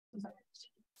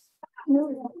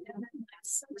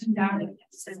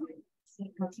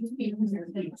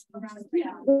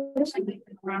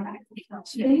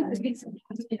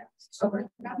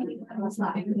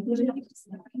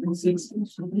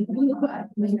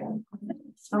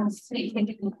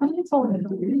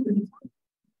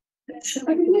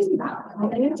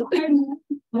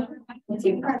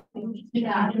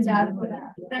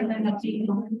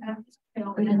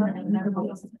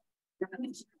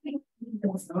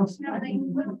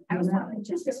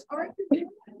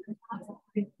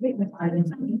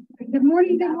Good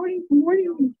morning, good morning, good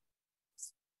morning.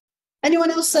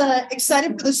 Anyone else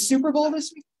excited for the Super Bowl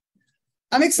this week?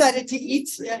 I'm excited to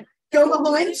eat. Yeah. Go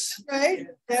Mahomes, right?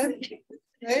 Yeah.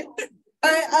 Right.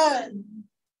 All right.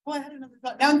 Well, I had another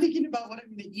thought. Now I'm thinking about what I'm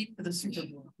going to eat for the Super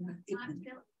Bowl.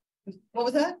 What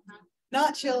was that?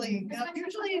 Not chili. No,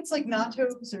 usually it's like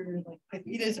nachos or like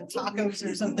fajitas or tacos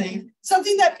or something.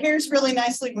 Something that pairs really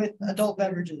nicely with adult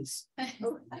beverages.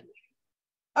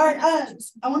 All right.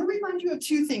 I want to remind you of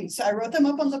two things. I wrote them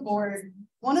up on the board.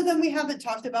 One of them we haven't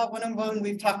talked about. One of them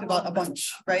we've talked about a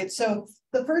bunch, right? So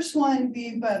the first one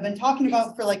we've been talking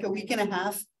about for like a week and a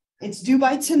half. It's due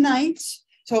by tonight.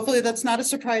 So hopefully that's not a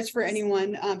surprise for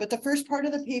anyone. But the first part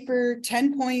of the paper,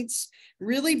 10 points,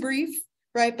 really brief,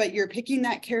 right? But you're picking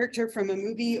that character from a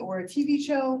movie or a TV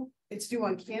show. It's due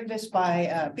on Canvas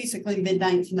by basically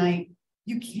midnight tonight.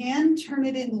 You can turn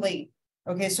it in late.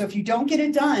 Okay, so if you don't get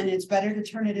it done, it's better to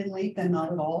turn it in late than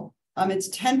not at all. It's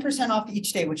 10% off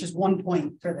each day, which is 1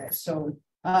 point for this. So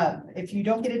if you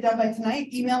don't get it done by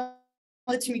tonight, email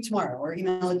it to me tomorrow or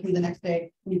email it to me the next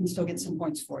day, and you can still get some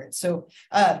points for it. So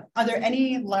are there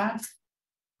any last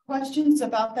questions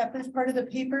about that first part of the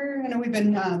paper? I know we've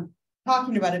been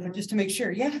talking about it, but just to make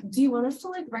sure. Yeah. Do you want us to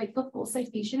like write the full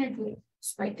citation or do we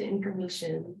just write the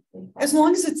information? As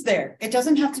long as it's there. It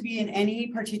doesn't have to be in any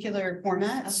particular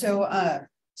format. Okay.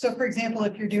 So for example,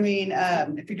 if you're doing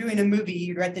a movie,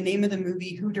 you write the name of the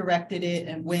movie, who directed it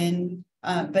and when,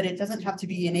 but it doesn't have to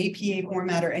be in APA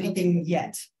format or anything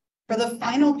yet. For the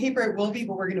final paper, it will be,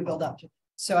 but we're going to build up to it.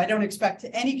 So I don't expect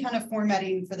any kind of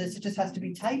formatting for this. It just has to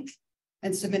be typed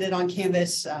and submitted on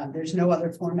Canvas. There's no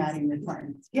other formatting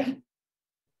requirements. Yeah.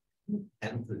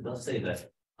 And it does say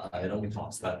that it only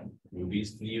talks about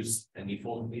movies. Can you use any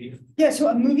form of media? Yeah, so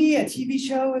a movie, a TV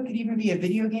show, it could even be a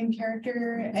video game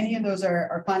character. Any of those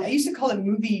are fine. I used to call it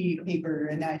movie paper,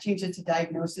 and I changed it to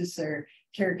diagnosis or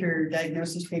character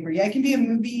diagnosis paper. Yeah, it can be a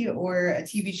movie or a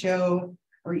TV show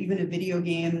or even a video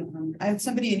game. I had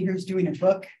somebody in here who's doing a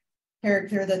book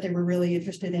character that they were really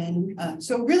interested in.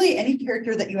 So really any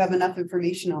character that you have enough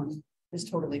information on is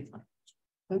totally fine.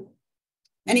 Okay.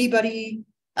 Anybody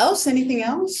else? Anything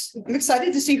else? I'm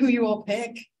excited to see who you all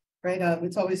pick, right?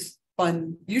 It's always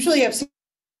fun. Usually I've seen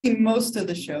most of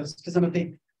the shows because I'm a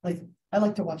big, I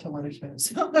like to watch a lot of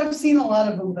shows. I've seen a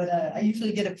lot of them, but I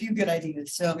usually get a few good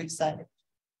ideas, so I'm excited.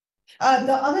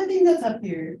 The other thing that's up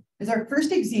here is our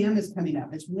first exam is coming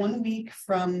up. It's 1 week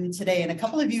from today, and a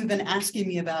couple of you have been asking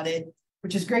me about it,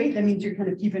 which is great. That means you're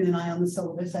kind of keeping an eye on the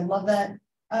syllabus. I love that.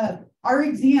 Our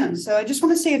exam, so I just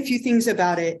want to say a few things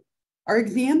about it. Our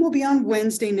exam will be on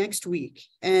Wednesday next week.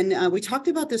 And we talked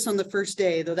about this on the first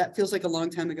day, though that feels like a long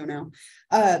time ago now.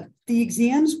 The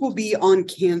exams will be on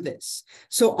Canvas.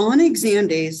 So on exam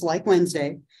days, like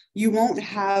Wednesday, we won't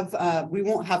have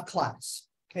class.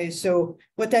 Okay, so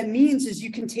what that means is you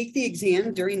can take the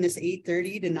exam during this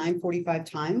 8:30 to 9:45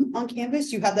 time on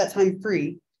Canvas. You have that time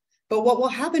free. But what will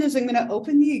happen is I'm going to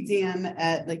open the exam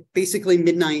at like basically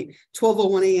midnight,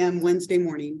 12:01 a.m. Wednesday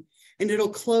morning. And it'll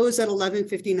close at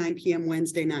 11:59 p.m.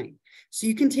 Wednesday night. So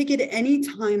you can take it any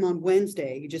time on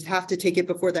Wednesday. You just have to take it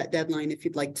before that deadline if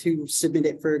you'd like to submit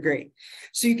it for a grade.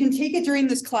 So you can take it during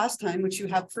this class time, which you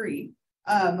have free.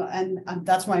 And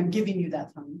that's why I'm giving you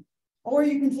that time. Or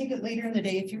you can take it later in the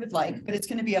day if you would like, but it's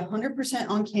going to be 100%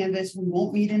 on Canvas. We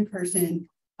won't meet in person.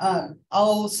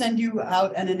 I'll send you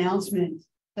out an announcement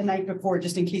the night before,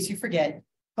 just in case you forget.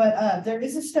 But there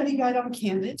is a study guide on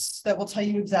Canvas that will tell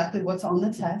you exactly what's on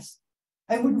the test.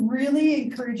 I would really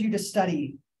encourage you to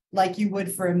study like you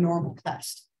would for a normal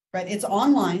test, right? It's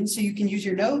online, so you can use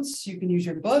your notes, you can use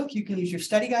your book, you can use your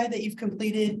study guide that you've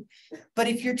completed. But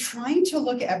if you're trying to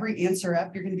look every answer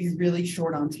up, you're going to be really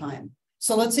short on time.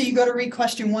 So let's say you go to read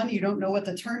question 1, you don't know what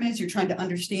the term is, you're trying to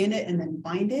understand it and then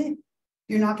find it.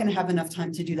 You're not going to have enough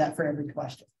time to do that for every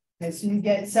question. Okay, so you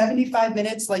get 75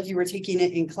 minutes like you were taking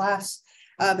it in class.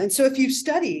 And so if you've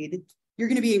studied, you're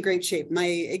going to be in great shape. My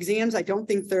exams, I don't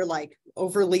think they're like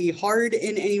overly hard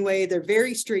in any way. They're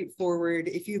very straightforward.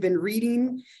 If you've been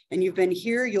reading and you've been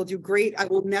here, you'll do great. I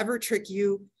will never trick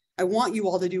you. I want you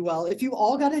all to do well. If you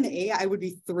all got an A, I would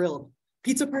be thrilled.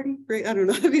 Pizza party, right? I don't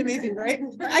know, that'd be amazing, right?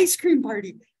 Ice cream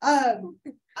party.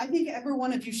 I think every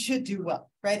one of you should do well,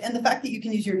 right? And the fact that you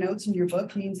can use your notes in your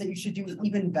book means that you should do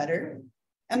even better.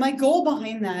 And my goal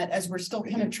behind that, as we're still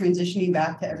kind of transitioning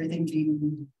back to everything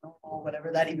being normal,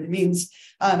 whatever that even means,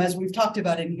 as we've talked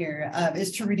about in here,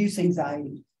 is to reduce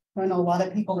anxiety. I know a lot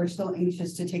of people are still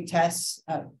anxious to take tests,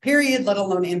 period, let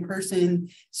alone in person.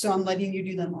 So I'm letting you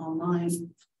do them online.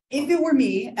 If it were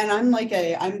me, and I'm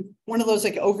one of those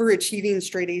like overachieving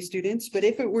straight A students, but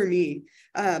if it were me,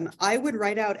 I would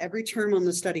write out every term on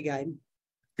the study guide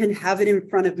and have it in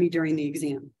front of me during the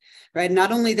exam, right?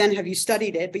 Not only then have you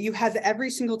studied it, but you have every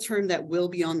single term that will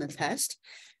be on the test.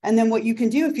 And then what you can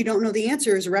do if you don't know the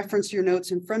answer is reference your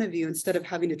notes in front of you instead of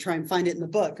having to try and find it in the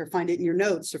book or find it in your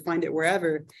notes or find it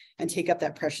wherever and take up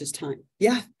that precious time.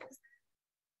 Yeah.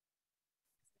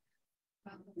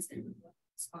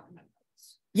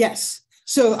 Yes.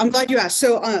 So I'm glad you asked.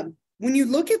 So when you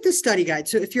look at the study guide,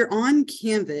 so if you're on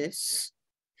Canvas,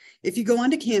 if you go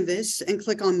onto Canvas and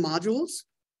click on modules,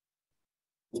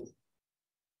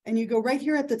 and you go right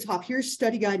here at the top, here's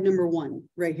study guide number 1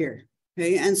 right here.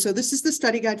 Okay, and so this is the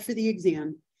study guide for the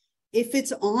exam. If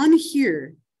it's on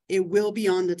here, it will be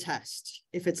on the test.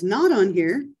 If it's not on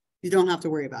here, you don't have to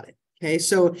worry about it. Okay,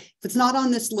 so if it's not on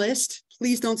this list,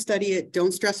 please don't study it.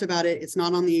 Don't stress about it. It's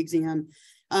not on the exam.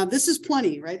 This is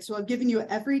plenty, right? So I've given you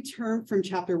every term from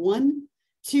chapter 1,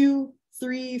 2,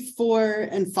 3, 4,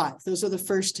 and 5. Those are the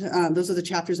first, those are the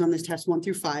chapters on this test, 1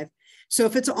 through 5. So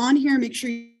if it's on here, make sure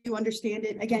you understand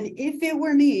it. Again, if it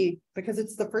were me, because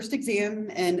it's the first exam,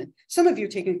 and some of you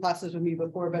have taken classes with me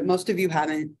before, but most of you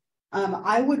haven't,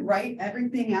 I would write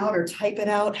everything out or type it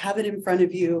out, have it in front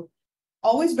of you.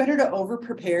 Always better to over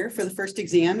prepare for the first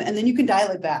exam, and then you can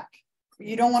dial it back.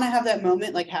 You don't want to have that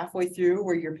moment like halfway through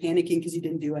where you're panicking because you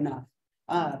didn't do enough.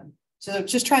 So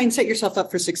just try and set yourself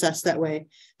up for success that way.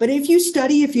 But if you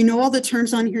study, if you know all the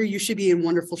terms on here, you should be in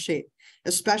wonderful shape,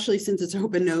 especially since it's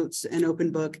open notes and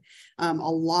open book. A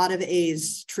lot of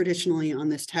A's traditionally on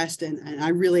this test, and I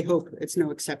really hope it's no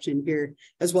exception here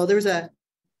as well. There's a...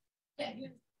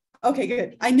 Okay,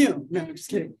 good. I knew. No, I'm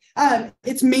just kidding.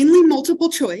 It's mainly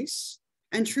multiple choice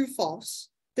and true false.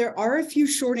 There are a few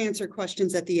short answer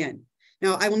questions at the end.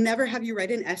 Now, I will never have you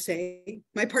write an essay.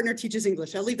 My partner teaches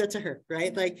English. I'll leave that to her,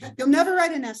 right? Like, you'll never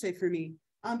write an essay for me.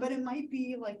 But it might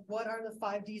be like, what are the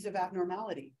 5 Ds of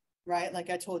abnormality, right? Like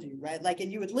I told you, right? Like,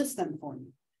 and you would list them for me.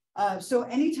 So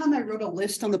anytime I wrote a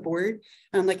list on the board,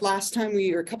 like last time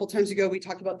or a couple times ago, we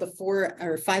talked about the 4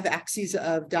 or 5 axes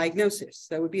of diagnosis.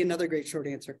 That would be another great short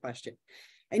answer question.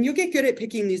 And you'll get good at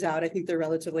picking these out. I think they're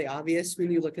relatively obvious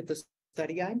when you look at the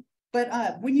study guide.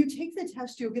 But when you take the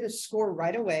test, you'll get a score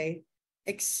right away,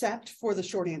 except for the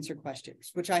short answer questions,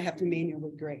 which I have to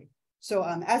manually grade. So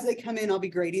as they come in, I'll be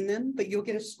grading them, but you'll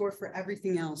get a score for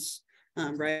everything else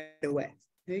right away.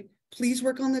 Okay. Please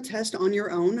work on the test on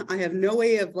your own. I have no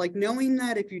way of like knowing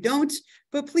that if you don't,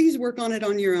 but please work on it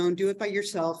on your own. Do it by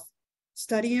yourself.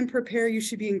 Study and prepare. You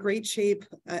should be in great shape.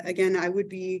 Again, I would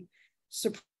be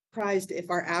surprised if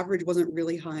our average wasn't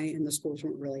really high and the scores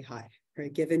weren't really high,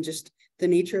 right? Given just the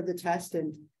nature of the test.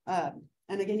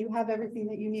 And again, you have everything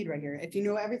that you need right here. If you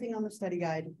know everything on the study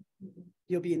guide,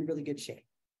 you'll be in really good shape.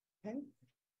 Okay.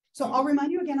 So I'll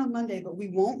remind you again on Monday, but we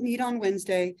won't meet on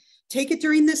Wednesday. Take it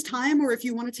during this time, or if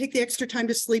you want to take the extra time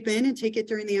to sleep in and take it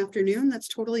during the afternoon, that's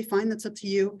totally fine. That's up to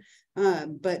you.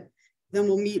 But then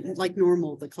we'll meet like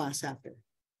normal, the class after.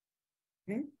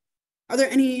 Okay. Are there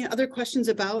any other questions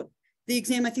about the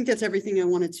exam? I think that's everything I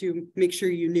wanted to make sure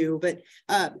you knew. But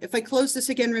if I close this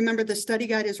again, remember the study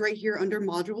guide is right here under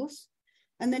modules.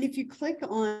 And then if you click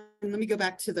on, let me go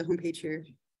back to the homepage here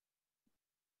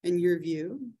in your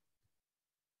view.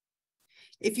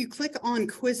 If you click on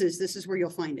quizzes, this is where you'll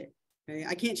find it. Okay?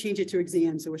 I can't change it to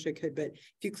exams. I wish I could, but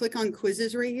if you click on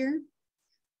quizzes right here,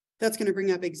 that's going to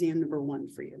bring up exam number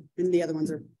 1 for you. And the other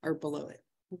ones are below it.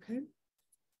 Okay.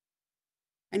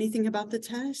 Anything about the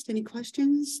test? Any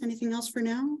questions? Anything else for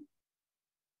now?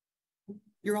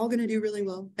 You're all going to do really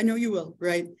well. I know you will,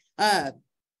 right?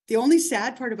 The only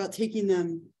sad part about taking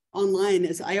them online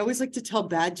is I always like to tell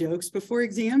bad jokes before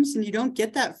exams, and you don't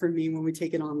get that from me when we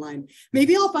take it online.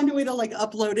 Maybe I'll find a way to like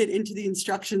upload it into the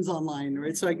instructions online,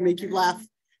 right? So I can make you laugh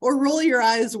or roll your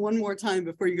eyes one more time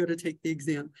before you go to take the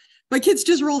exam. My kids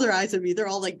just roll their eyes at me. They're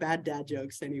all like bad dad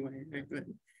jokes anyway. Right?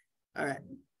 All right.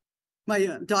 My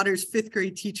daughter's 5th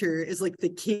grade teacher is like the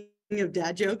king of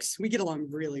dad jokes. We get along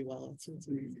really well. So it's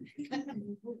amazing.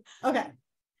 Okay.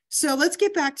 So let's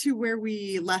get back to where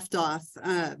we left off.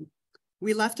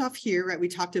 We left off here, right? We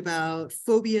talked about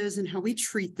phobias and how we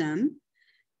treat them.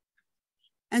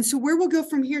 And so where we'll go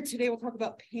from here today, we'll talk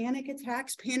about panic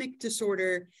attacks, panic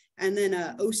disorder, and then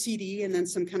OCD, and then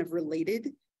some kind of related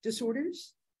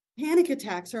disorders. Panic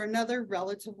attacks are another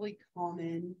relatively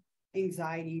common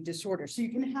anxiety disorder. So you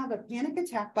can have a panic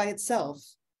attack by itself,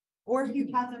 or if you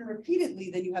have them repeatedly,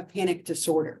 then you have panic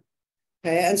disorder.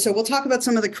 Okay, and so we'll talk about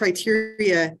some of the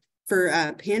criteria for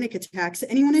panic attacks.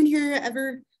 Anyone in here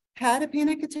ever had a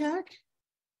panic attack?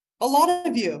 A lot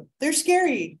of you. They're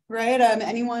scary, right?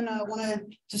 Anyone want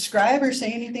to describe or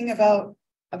say anything about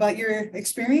your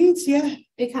experience? Yeah.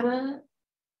 It kind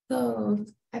of,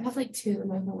 I've had like 2 in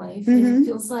my whole life, and it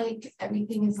feels like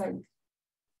everything is like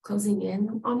closing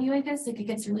in on you, I guess. Like it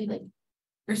gets really like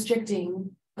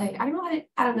restricting. Like, I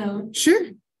don't know.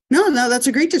 Sure. No, that's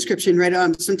a great description,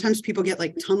 right? Sometimes people get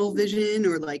like tunnel vision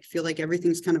or like feel like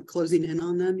everything's kind of closing in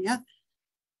on them. Yeah.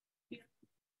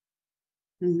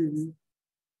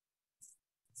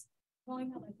 Well, I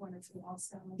know like 1 or 2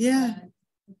 also. Yeah.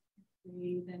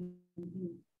 Then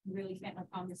you really can't like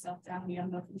calm yourself down. You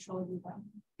have no control of them.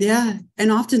 Yeah.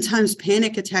 And oftentimes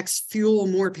panic attacks fuel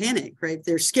more panic, right?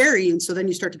 They're scary. And so then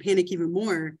you start to panic even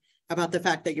more about the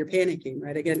fact that you're panicking,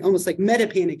 right? Again, almost like meta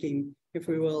panicking, if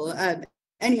we will.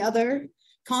 Any other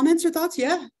comments or thoughts?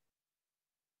 Yeah.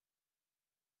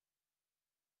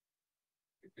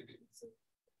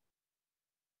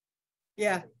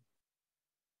 Yeah.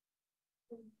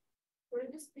 Where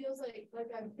it just feels like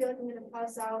I feel like I'm gonna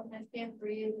pass out and I can't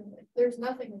breathe, and like, there's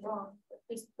nothing wrong, but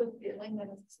just the feeling that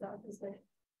it's stuck is like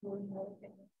really another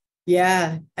thing.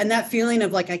 Yeah. And that feeling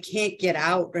of like, I can't get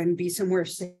out and be somewhere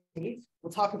safe.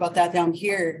 We'll talk about that down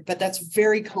here, but that's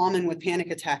very common with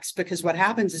panic attacks, because what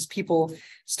happens is people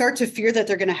start to fear that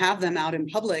they're going to have them out in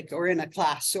public or in a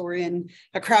class or in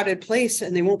a crowded place,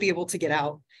 and they won't be able to get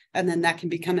out. And then that can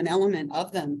become an element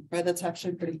of them, right? That's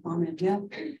actually pretty common. Yeah.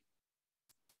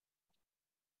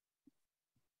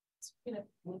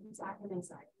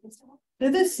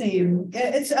 They're the same.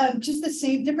 It's just the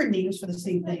same, different names for the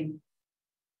same thing.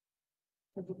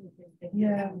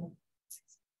 Yeah.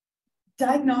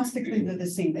 Diagnostically, they're the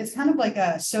same. It's kind of like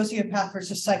a sociopath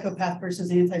versus psychopath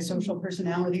versus antisocial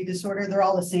personality disorder. They're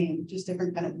all the same, just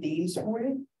different kind of names for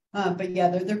it. But yeah,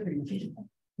 they're pretty much.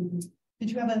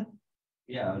 Did you have a?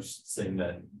 Yeah, I was just saying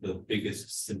that the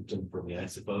biggest symptom for me, I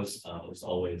suppose, was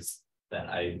always that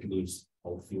I lose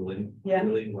all feeling. Yeah.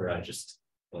 Really, where I just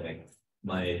like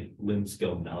my limbs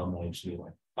go numb. I just need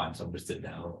like find somewhere to sit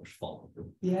down or just fall over.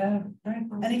 Yeah, right.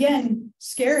 And again,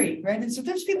 scary, right? And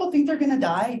sometimes people think they're going to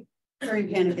die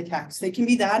during panic attacks. They can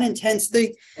be that intense.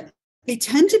 They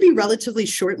tend to be relatively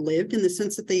short-lived in the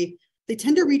sense that they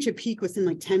tend to reach a peak within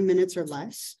like 10 minutes or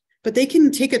less, but they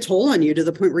can take a toll on you to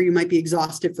the point where you might be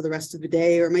exhausted for the rest of the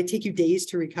day, or it might take you days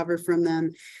to recover from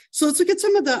them. So let's look at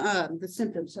some of the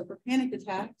symptoms. So for panic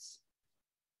attacks,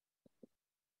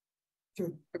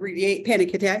 to abbreviate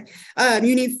panic attack,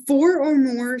 you need 4 or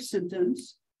more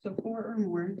symptoms. So 4 or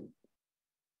more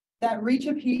that reach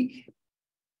a peak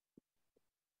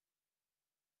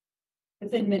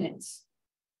within minutes.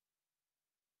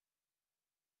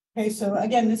 Okay, so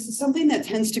again, this is something that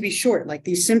tends to be short, like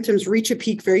these symptoms reach a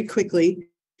peak very quickly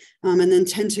and then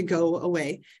tend to go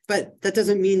away. But that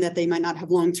doesn't mean that they might not have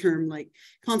long-term like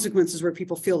consequences where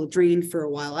people feel drained for a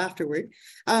while afterward.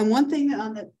 One thing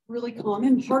that's really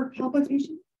common, heart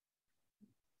palpitation.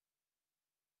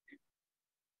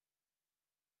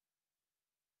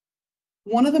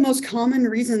 One of the most common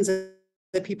reasons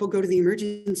that people go to the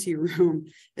emergency room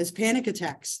is panic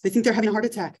attacks. They think they're having a heart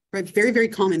attack, right? Very, very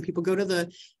common. People go to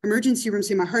the emergency room,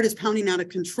 say, my heart is pounding out of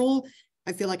control.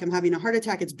 I feel like I'm having a heart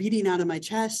attack. It's beating out of my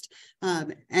chest.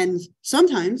 And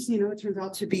sometimes, it turns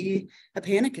out to be a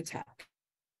panic attack.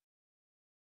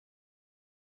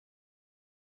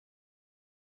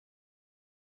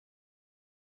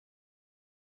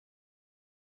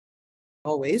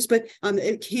 Always, but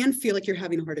it can feel like you're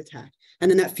having a heart attack.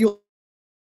 And then that fuel.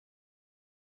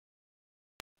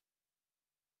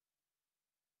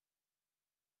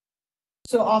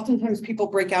 So oftentimes people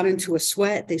break out into a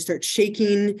sweat, they start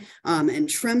shaking and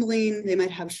trembling. They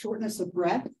might have shortness of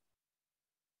breath.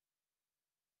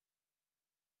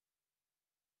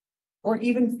 Or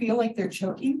even feel like they're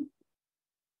choking.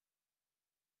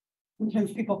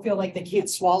 Sometimes people feel like they can't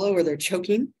swallow or they're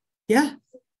choking. Yeah.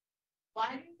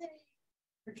 Why do they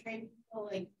portray people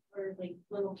like for like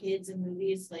little kids in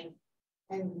movies, like,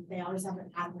 and they always have an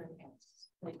asthma attack?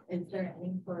 Like, is there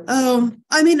any for? Oh,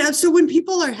 I mean, so when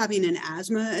people are having an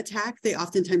asthma attack, they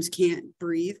oftentimes can't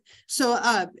breathe. So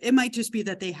it might just be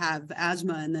that they have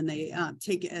asthma and then they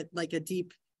take like a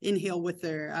deep inhale with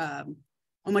their,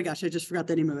 oh my gosh, I just forgot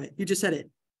the name of it. You just said it.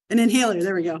 An inhaler,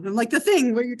 there we go. I'm like the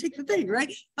thing where you take the thing,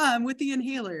 right? With the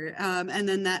inhaler. And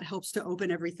then that helps to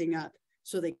open everything up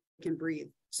so they can breathe.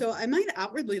 So I might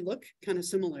outwardly look kind of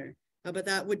similar, but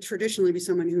that would traditionally be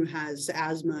someone who has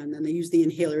asthma, and then they use the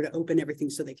inhaler to open everything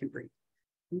so they can breathe.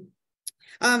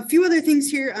 A few other things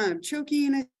here,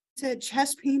 choking, I said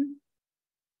chest pain.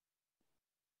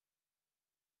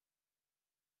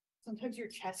 Sometimes your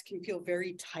chest can feel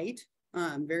very tight,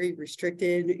 very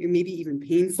restricted, maybe even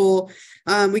painful.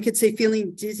 We could say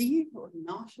feeling dizzy or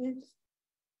nauseous,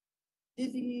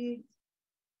 dizzy,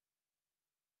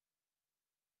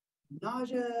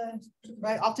 nausea,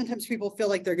 right? Oftentimes people feel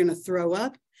like they're going to throw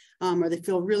up, or they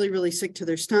feel really, really sick to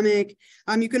their stomach.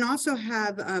 You can also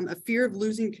have a fear of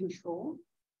losing control.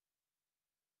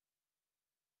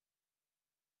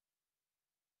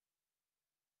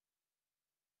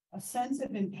 A sense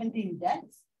of impending death.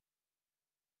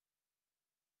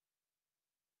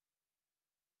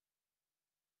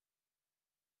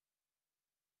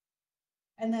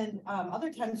 And then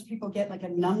other times people get like a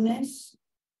numbness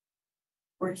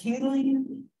or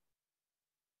tingling.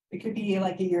 It could be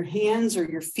like in your hands or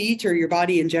your feet or your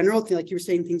body in general. Like you were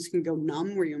saying, things can go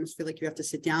numb where you almost feel like you have to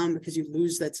sit down because you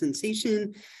lose that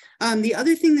sensation. The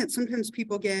other thing that sometimes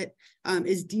people get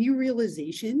is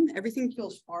derealization. Everything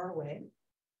feels far away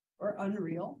or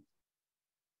unreal.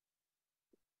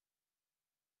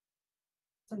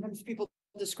 Sometimes people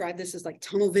describe this as like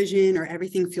tunnel vision, or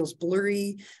everything feels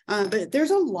blurry, but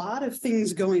there's a lot of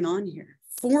things going on here.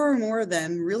 4 or more of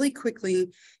them really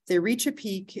quickly, they reach a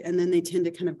peak and then they tend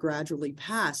to kind of gradually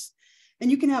pass.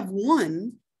 And you can have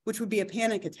one, which would be a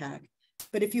panic attack.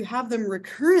 But if you have them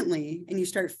recurrently and you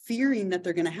start fearing that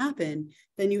they're going to happen,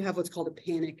 then you have what's called a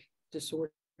panic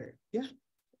disorder. Yeah.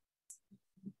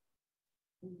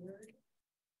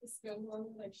 This young one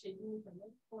like shaking from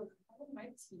it, or my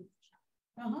teeth.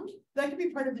 That could be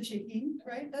part of the shaking,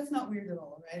 right? That's not weird at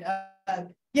all, right?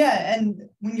 Yeah, and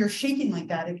when you're shaking like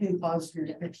that, it can cause your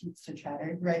teeth to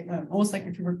chatter, right? Almost like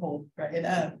if you were cold, right?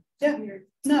 Yeah,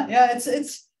 no, yeah,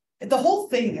 it's the whole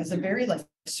thing is a very like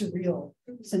surreal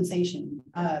sensation,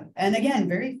 and again,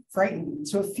 very frightening.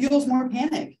 So it feels more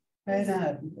panic,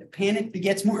 right? Panic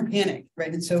begets more panic,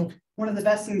 right? And so one of the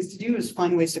best things to do is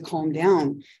find ways to calm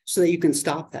down so that you can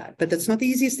stop that. But that's not the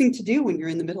easiest thing to do when you're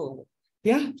in the middle of it.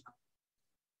 Yeah.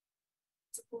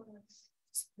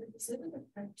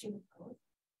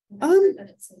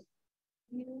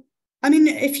 I mean,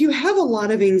 if you have a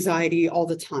lot of anxiety all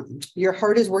the time, your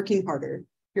heart is working harder,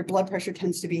 your blood pressure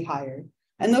tends to be higher,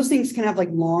 and those things can have like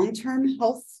long-term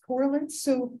health correlates.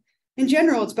 So in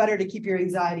general, it's better to keep your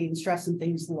anxiety and stress and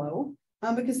things low,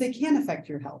 because they can affect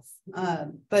your health.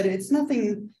 But it's not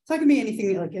gonna be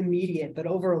anything like immediate, but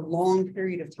over a long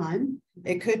period of time,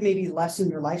 it could maybe lessen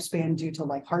your lifespan due to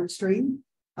like heart strain.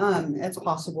 It's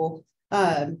possible.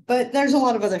 But there's a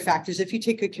lot of other factors. If you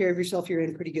take good care of yourself, you're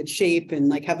in pretty good shape and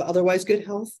like have otherwise good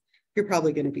health, you're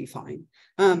probably going to be fine.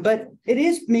 But it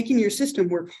is making your system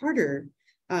work harder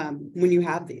when you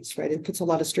have these, right? It puts a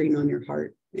lot of strain on your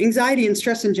heart. Anxiety and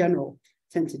stress in general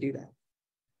tend to do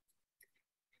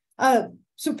that.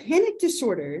 So panic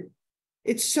disorder,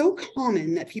 it's so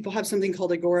common that people have something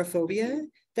called agoraphobia,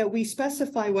 that we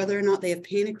specify whether or not they have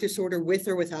panic disorder with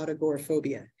or without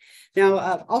agoraphobia.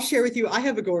 Now, I'll share with you, I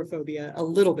have agoraphobia a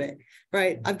little bit,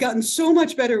 right? I've gotten so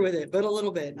much better with it, but a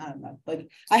little bit. Like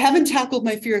I haven't tackled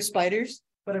my fear of spiders,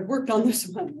 but I've worked on this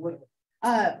one a little.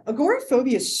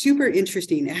 Agoraphobia is super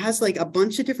interesting. It has like a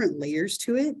bunch of different layers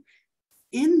to it.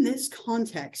 In this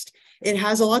context, it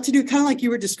has a lot to do, kind of like you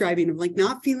were describing, of like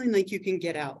not feeling like you can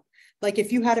get out. Like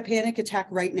if you had a panic attack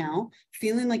right now,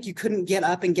 feeling like you couldn't get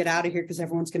up and get out of here because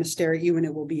everyone's going to stare at you and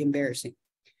it will be embarrassing,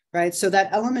 right? So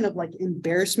that element of like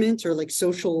embarrassment or like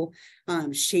social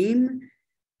shame,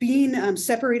 being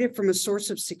separated from a source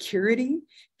of security,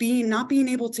 not being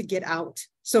able to get out.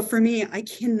 So for me, I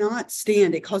cannot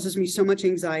stand, it causes me so much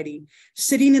anxiety,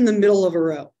 sitting in the middle of a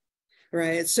row.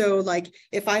 Right. So like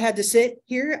if I had to sit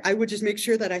here, I would just make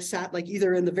sure that I sat like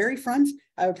either in the very front.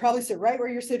 I would probably sit right where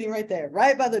you're sitting right there,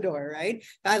 right by the door. Right.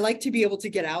 I like to be able to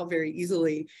get out very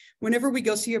easily. Whenever we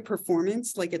go see a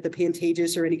performance, like at the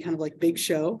Pantages or any kind of like big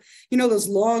show, you know, those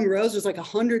long rows, there's like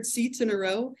 100 seats in a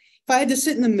row. If I had to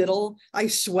sit in the middle, I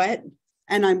sweat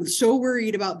and I'm so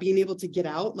worried about being able to get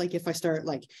out. Like if I start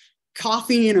like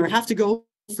coughing or have to go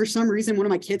for some reason, one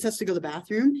of my kids has to go to the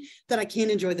bathroom, that I can't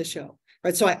enjoy the show.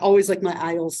 Right. So I always like my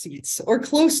aisle seats or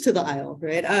close to the aisle.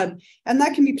 Right. And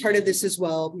that can be part of this as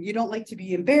well. You don't like to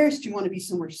be embarrassed. You want to be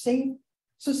somewhere safe.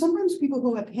 So sometimes people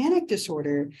who have panic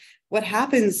disorder, what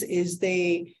happens is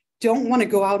they don't want to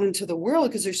go out into the world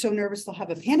because they're so nervous they'll have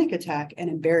a panic attack and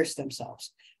embarrass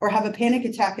themselves, or have a panic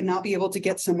attack and not be able to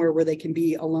get somewhere where they can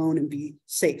be alone and be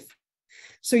safe.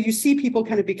 So you see people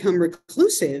kind of become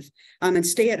reclusive and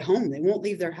stay at home. They won't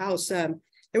leave their house. There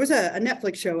was a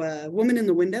Netflix show, A Woman in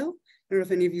the Window. I don't know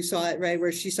if any of you saw it, right?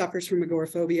 Where she suffers from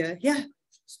agoraphobia. Yeah.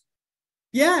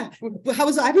 Yeah. How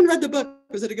was I haven't read the book.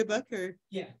 Was it a good book? Or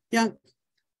Yeah. Yeah.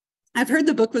 I've heard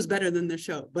the book was better than the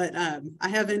show, but I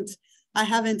haven't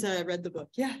read the book.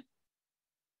 Yeah.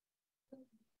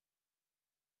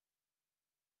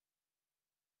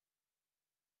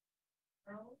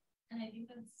 And I think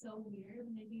that's so weird.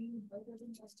 Maybe like there's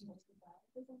interesting or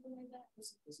something like that.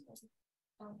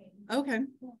 Okay. Okay.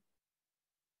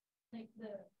 Like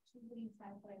the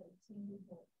sci-fi teen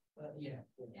boy. Yeah.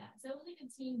 Yeah. So it was like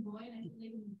a teen boy, and I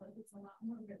believe in the book it's a lot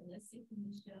more realistic than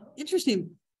the show.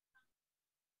 Interesting.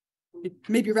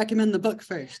 Maybe recommend the book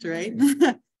first, right?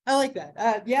 I like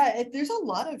that. Yeah, there's a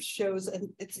lot of shows, and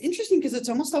it's interesting because it's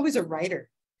almost always a writer,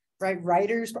 right?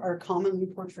 Writers are commonly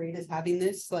portrayed as having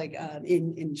this, like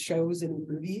in shows and in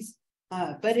movies,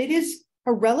 but it is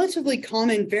a relatively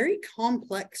common, very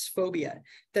complex phobia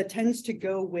that tends to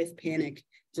go with panic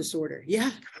disorder.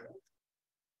 Yeah.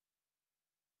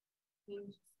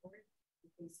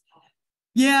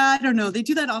 Yeah, I don't know. They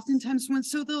do that oftentimes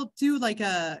so they'll do like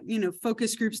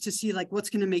focus groups to see like what's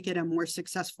going to make it a more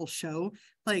successful show.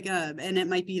 Like, and it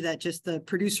might be that just the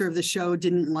producer of the show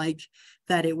didn't like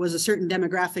that it was a certain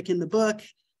demographic in the book,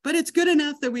 but it's good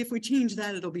enough that if we change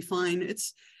that, it'll be fine.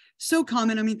 It's so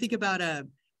common. I mean, think about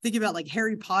like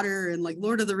Harry Potter and like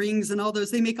Lord of the Rings and all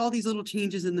those. They make all these little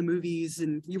changes in the movies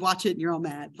and you watch it and you're all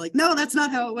mad. Like, no, that's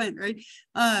not how it went, right?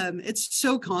 It's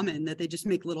so common that they just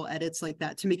make little edits like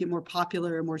that to make it more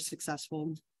popular and more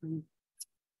successful.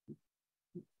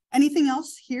 Anything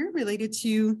else here related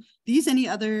to these? Any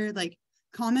other like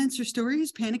comments or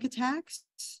stories? Panic attacks?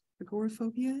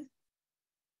 Agoraphobia?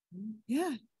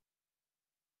 Yeah.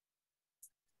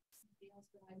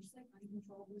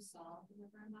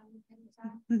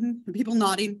 People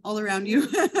nodding all around you.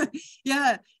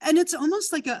 Yeah. And it's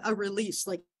almost like a release,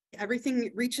 like everything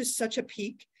reaches such a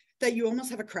peak that you almost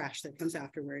have a crash that comes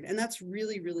afterward. And that's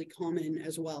really, really common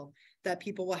as well, that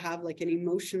people will have like an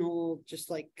emotional, just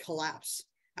like collapse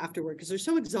afterward because they're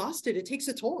so exhausted. It takes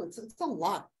a toll. It's a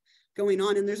lot going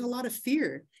on. And there's a lot of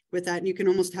fear with that. And you can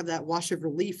almost have that wash of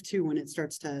relief too when it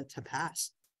starts to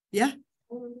pass. Yeah.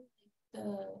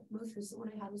 The most recent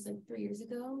one I had was like 3 years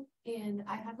ago, and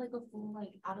I had like a full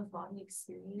like out of body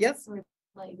experience. Yep. Where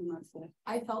like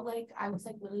I felt like I was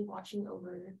like really watching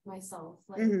over myself,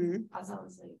 like as I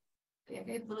was like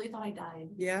I literally thought I died.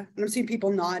 Yeah, and I've seen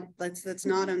people nod. That's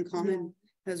not uncommon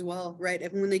as well, right?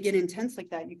 And when they get intense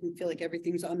like that, you can feel like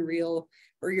everything's unreal,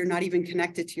 or you're not even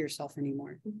connected to yourself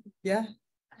anymore. Yeah.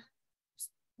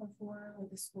 Before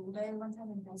like a school day one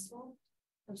time in high school,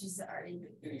 which is already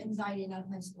anxiety enough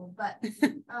in high school, but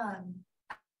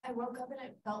I woke up and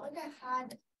I felt like I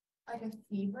had like a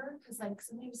fever because like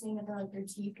somebody was saying that they're like their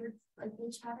teeth were like they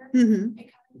chatter. It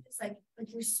kind of is like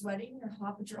you're sweating, you're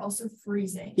hot, but you're also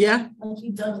freezing. Yeah. Like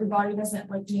your body doesn't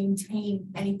like maintain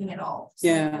anything at all. So,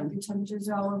 yeah. Like, your temperatures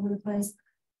are all over the place.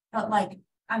 But like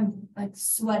I'm like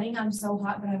sweating, I'm so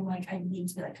hot, but I'm like I need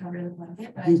to be like covered in a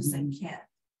blanket, but I just like can't.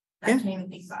 I can't even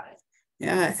think about it.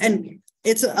 Yeah, and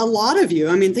it's a lot of you.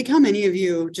 I mean, think how many of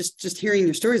you, just hearing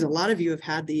your stories, a lot of you have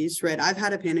had these, right? I've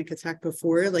had a panic attack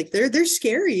before. Like they're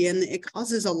scary, and it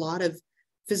causes a lot of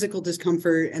physical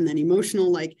discomfort and then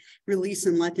emotional like release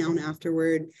and letdown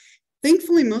afterward.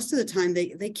 Thankfully, most of the time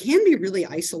they can be really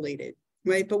isolated,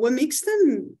 right? But what makes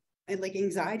them like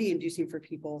anxiety inducing for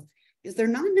people is they're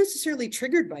not necessarily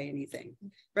triggered by anything,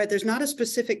 right? There's not a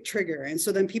specific trigger. And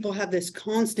so then people have this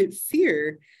constant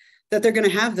fear that they're going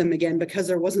to have them again because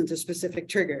there wasn't a specific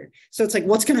trigger. So it's like,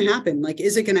 what's going to happen? Like,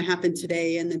 is it going to happen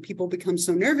today? And then people become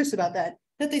so nervous about that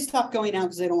they stop going out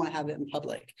because they don't want to have it in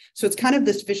public. So it's kind of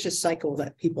this vicious cycle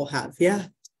that people have. Yeah.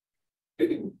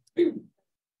 I've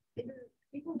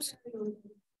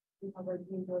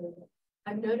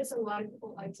noticed a lot of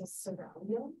people like to surround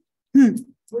you.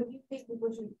 What do you think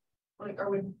people should like, or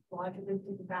would logically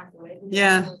back away?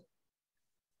 Yeah.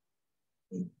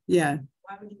 Yeah.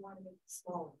 Why would you want to make it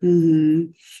smaller?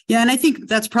 Yeah, and I think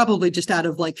that's probably just out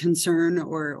of like concern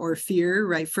or fear,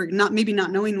 right? For maybe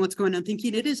not knowing what's going on,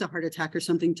 thinking it is a heart attack or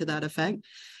something to that effect.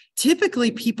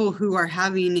 Typically, people who are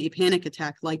having a panic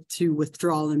attack like to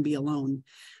withdraw and be alone.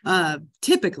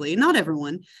 Typically, not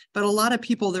everyone, but a lot of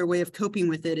people, their way of coping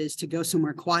with it is to go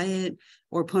somewhere quiet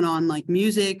or put on like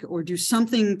music or do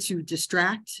something to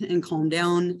distract and calm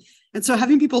down. And so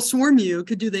having people swarm you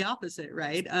could do the opposite,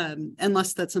 right?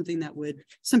 Unless that's something that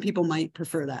some people might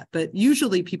prefer that, but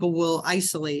usually people will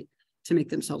isolate to make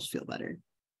themselves feel better.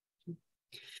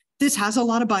 This has a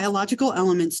lot of biological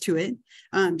elements to it.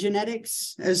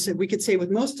 Genetics, as we could say with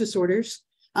most disorders,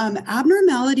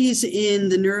 abnormalities in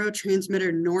the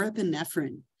neurotransmitter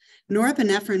norepinephrine.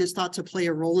 Norepinephrine is thought to play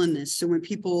a role in this. So when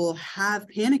people have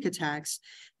panic attacks,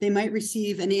 they might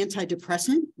receive an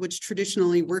antidepressant, which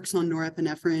traditionally works on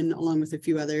norepinephrine along with a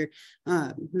few other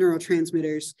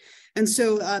neurotransmitters. And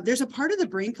so there's a part of the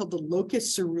brain called the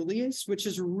locus ceruleus, which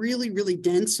is really, really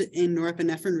dense in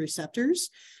norepinephrine receptors.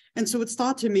 And so it's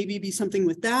thought to maybe be something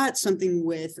with that, something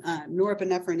with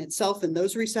norepinephrine itself and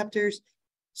those receptors.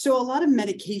 So a lot of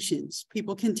medications,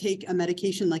 people can take a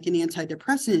medication like an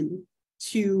antidepressant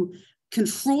to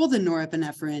control the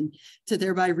norepinephrine to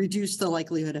thereby reduce the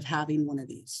likelihood of having one of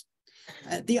these.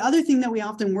 The other thing that we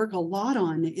often work a lot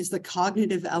on is the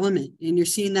cognitive element. And you're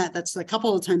seeing that's a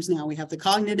couple of times now, we have the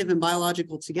cognitive and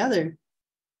biological together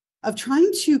of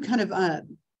trying to kind of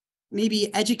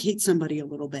maybe educate somebody a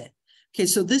little bit. Okay,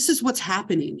 so this is what's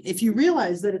happening. If you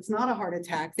realize that it's not a heart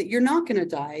attack, that you're not going to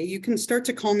die, you can start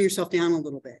to calm yourself down a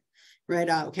little bit, right?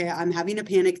 Okay, I'm having a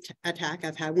panic attack.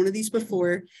 I've had one of these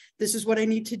before. This is what I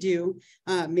need to do.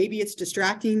 Maybe it's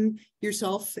distracting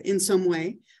yourself in some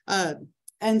way.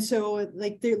 And so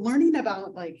like they're learning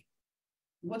about like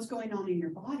what's going on in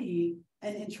your body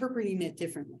and interpreting it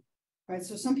differently. Right.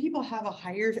 So some people have a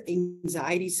higher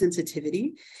anxiety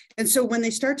sensitivity. And so when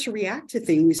they start to react to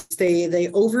things, they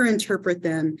overinterpret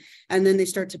them, and then they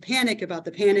start to panic about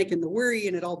the panic and the worry,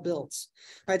 and it all builds.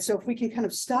 Right. So if we can kind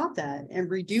of stop that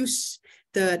and reduce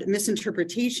the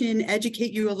misinterpretation,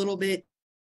 educate you a little bit,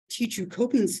 teach you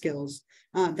coping skills,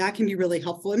 that can be really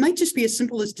helpful. It might just be as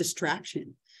simple as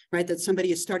distraction, right? That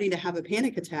somebody is starting to have a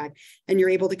panic attack and you're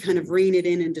able to kind of rein it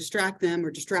in and distract them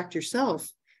or distract yourself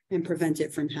and prevent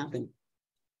it from happening.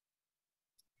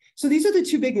 So these are the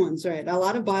two big ones, right? A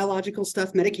lot of biological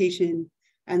stuff, medication,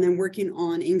 and then working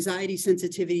on anxiety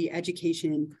sensitivity,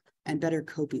 education, and better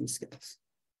coping skills.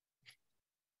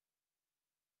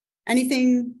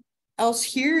 Anything else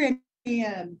here? Any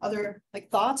other like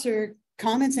thoughts or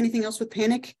comments? Anything else with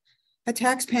panic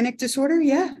attacks, panic disorder?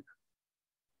 Yeah.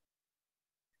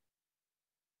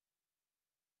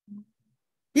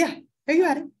 Yeah, there you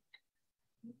had it.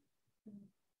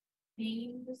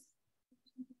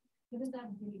 What does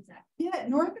that mean exactly? Yeah,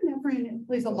 norepinephrine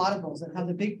plays a lot of roles. It has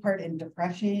a big part in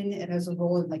depression. It has a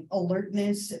role in like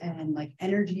alertness and like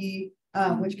energy,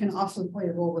 which can also play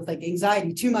a role with like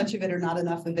anxiety. Too much of it or not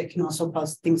enough of it can also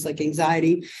cause things like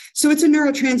anxiety. So it's a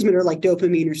neurotransmitter like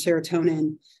dopamine or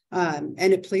serotonin,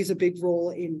 and it plays a big role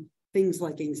in things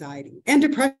like anxiety and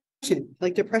depression.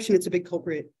 Like depression, it's a big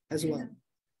culprit as well.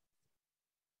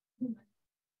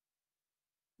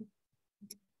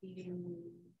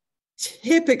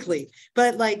 Typically,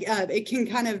 but like it can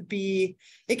kind of be,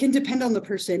 it can depend on the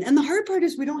person. And the hard part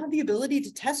is we don't have the ability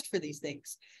to test for these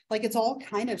things. Like it's all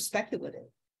kind of speculative,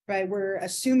 right? We're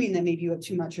assuming that maybe you have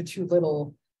too much or too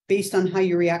little based on how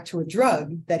you react to a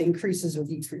drug that increases or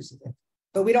decreases it.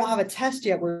 But we don't have a test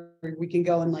yet where we can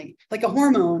go and like a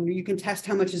hormone, you can test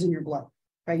how much is in your blood,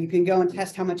 right? You can go and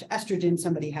test how much estrogen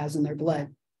somebody has in their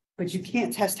blood, but you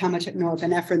can't test how much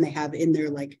norepinephrine they have in their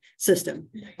like system.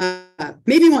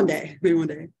 Maybe one day.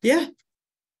 Yeah.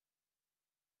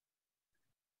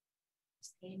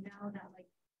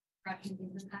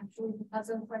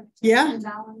 Yeah.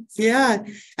 Yeah.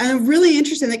 And really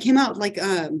interesting. That came out like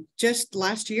just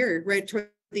last year, right toward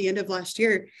the end of last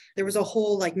year, there was a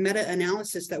whole like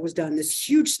meta-analysis that was done, this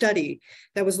huge study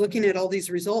that was looking at all these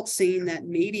results saying that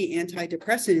maybe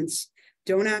antidepressants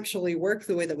don't actually work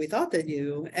the way that we thought they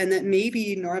do, and that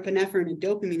maybe norepinephrine and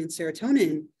dopamine and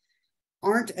serotonin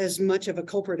aren't as much of a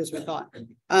culprit as we thought.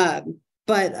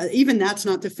 But even that's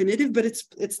not definitive, but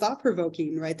it's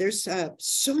thought-provoking, right? There's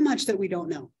so much that we don't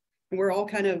know. And we're all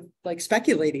kind of like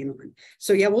speculating on.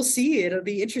 So yeah, we'll see. It'll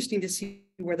be interesting to see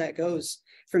where that goes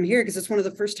from here, because it's one of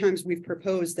the first times we've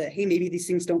proposed that, hey, maybe these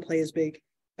things don't play as big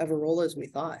of a role as we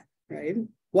thought, right?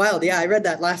 Wild. Yeah, I read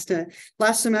that last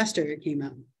semester it came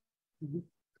out. Mm-hmm.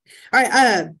 All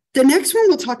right, the next one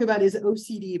we'll talk about is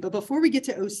OCD. But before we get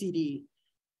to OCD,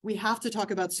 we have to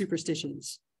talk about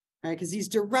superstitions, right? Because these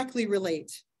directly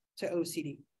relate to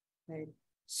OCD, right?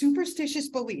 Superstitious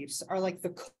beliefs are like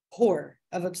the core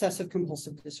of obsessive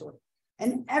compulsive disorder.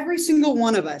 And every single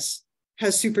one of us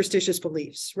has superstitious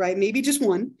beliefs, right? Maybe just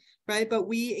one, right? But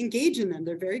we engage in them.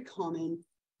 They're very common.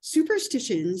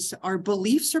 Superstitions are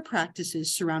beliefs or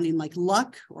practices surrounding like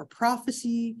luck or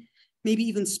prophecy, maybe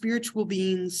even spiritual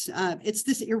beings. It's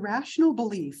this irrational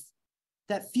belief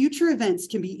that future events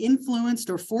can be influenced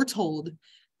or foretold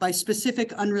by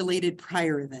specific unrelated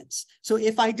prior events. So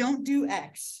if I don't do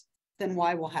X, then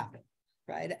Y will happen,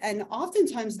 right? And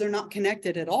oftentimes they're not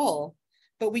connected at all,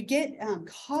 but we get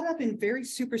caught up in very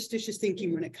superstitious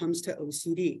thinking when it comes to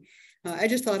OCD. I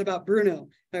just thought about Bruno.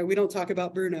 We don't talk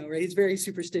about Bruno, right? He's very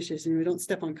superstitious and we don't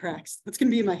step on cracks. That's going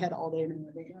to be in my head all day.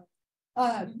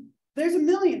 There's a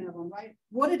million of them, right?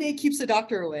 What a day keeps the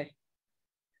doctor away?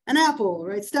 An apple,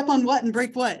 right? Step on what and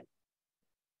break what?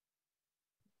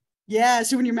 Yeah,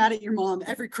 so when you're mad at your mom,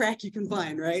 every crack you can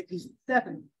find, right?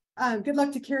 Stepping. Good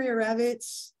luck to carry a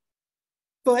rabbit's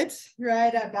foot,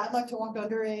 right? Bad luck to walk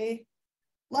under a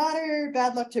ladder,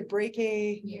 bad luck to break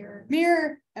a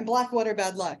mirror, and black water,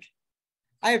 bad luck.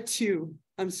 I have two.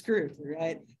 I'm screwed,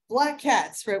 right? Black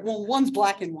cats, right? Well, one's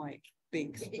black and white,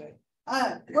 binks.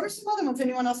 But, what are some other ones?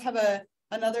 Anyone else have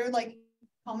another like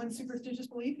common superstitious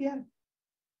belief? Yeah.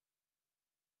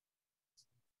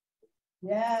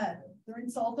 Yeah, throwing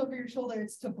salt over your shoulder.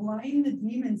 It's to blind the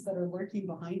demons that are lurking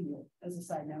behind you, as a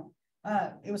side note.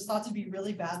 It was thought to be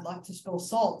really bad luck to spill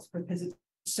salt because it's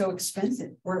so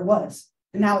expensive, or it was.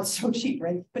 And now it's so cheap,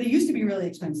 right? But it used to be really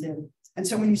expensive. And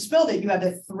so when you spilled it, you had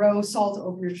to throw salt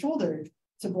over your shoulder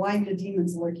to blind the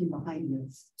demons lurking behind you.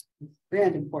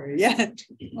 Random for you, yeah.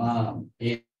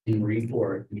 In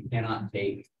report, you cannot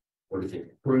take, what is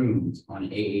it, prunes on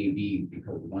AAV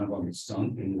because one of them is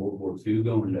sunk in World War II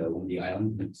going to one of the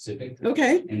islands in the Pacific.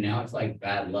 Okay. And now it's like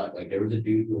bad luck. Like there was a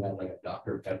dude who had like a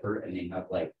Dr. Pepper and they have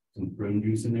like some prune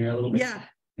juice in there a little bit. Yeah.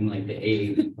 And like the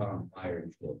AAV caught on fire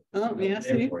and shit. Oh, yeah.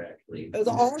 See? Actually. It was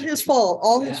all his fault.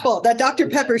 All his fault. That Dr.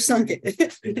 Pepper sunk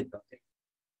it.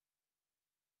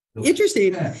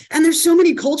 Interesting. Yeah. And there's so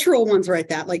many cultural ones, right?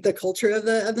 That like the culture of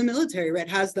the military, right,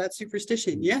 has that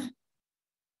superstition. Yeah.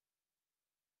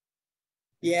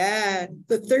 Yeah,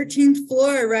 the 13th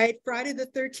floor, right? Friday the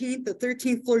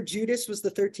 13th floor, Judas was the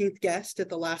 13th guest at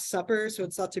the Last Supper. So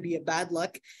it's thought to be a bad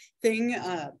luck thing.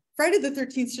 Friday the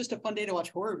 13th is just a fun day to watch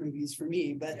horror movies for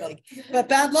me, but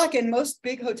bad luck. And most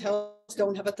big hotels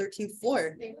don't have a 13th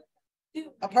floor.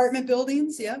 Apartment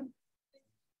buildings, yeah.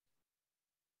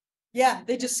 Yeah,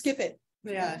 they just skip it.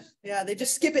 Yeah, they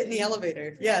just skip it in the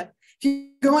elevator. Yeah. If you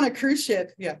go on a cruise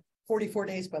ship, 44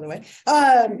 days, by the way.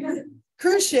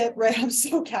 Cruise ship, right? I'm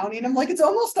so counting. I'm like, it's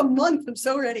almost a month. I'm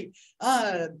so ready.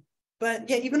 But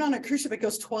yeah, even on a cruise ship, it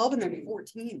goes 12 and then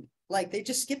 14. Like they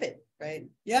just skip it, right?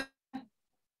 Yeah.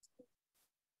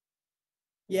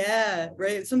 Yeah,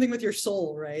 right. It's something with your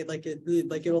soul, right? Like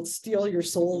it'll steal your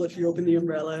soul if you open the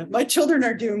umbrella. My children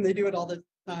are doomed. They do it all the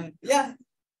time. Yeah.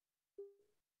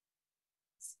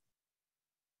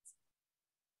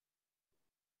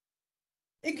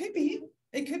 It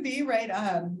could be, right?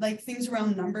 Like things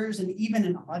around numbers and even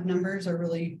and odd numbers are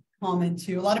really common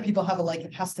too. A lot of people have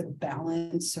it has to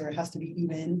balance or it has to be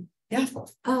even. Yeah.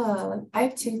 I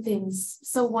have two things.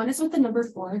 So one is with the number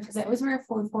 4, because I always wear a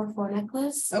 444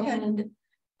 necklace. Okay. And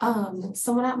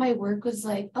someone at my work was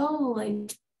like, oh,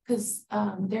 like, because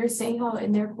they're saying how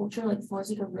in their culture, like 4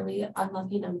 is like a really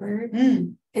unlucky number.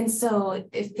 And so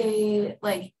if they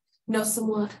know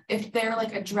someone, if their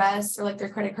address or their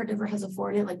credit card number has a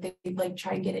 4 in it, they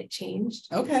try and get it changed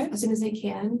as soon as they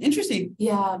can. Interesting.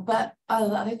 Yeah, but the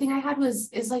other thing I had is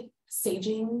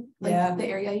saging the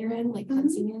area you're in,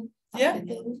 cleansing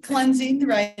it. Cleansing,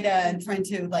 right? And trying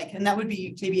to and that would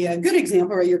be maybe a good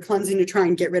example, right? You're cleansing to try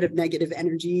and get rid of negative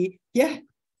energy. Yeah.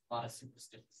 A lot of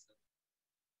superstitions.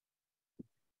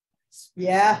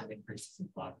 Yeah.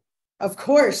 Of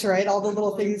course, right? All the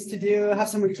little things to do, have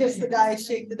someone kiss the dice,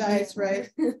 shake the dice,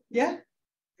 right? Yeah.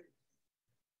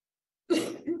 Yeah.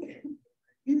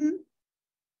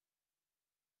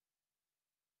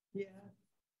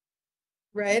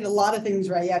 Right. A lot of things,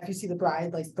 right? Yeah. If you see the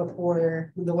bride,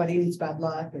 before the wedding, it's bad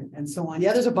luck and so on.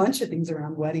 Yeah. There's a bunch of things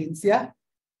around weddings. Yeah.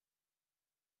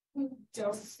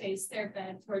 Don't face their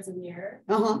bed towards a mirror.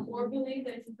 Or believe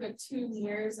that if you put 2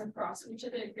 mirrors across each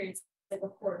other, it creates a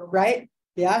portal. Right.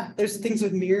 Yeah, there's things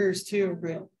with mirrors too,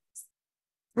 right?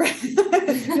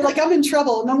 You're like, I'm in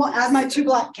trouble, and then we'll add my 2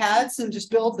 black cats and just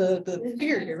build the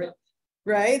fear here,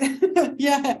 right?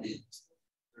 Yeah.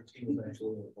 13 is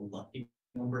actually a lucky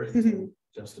number.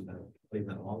 Just about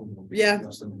that all. Yeah.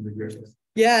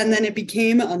 Yeah, and then it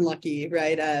became unlucky,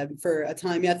 right? For a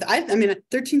time. Yeah, I mean,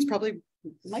 13 is probably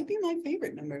might be my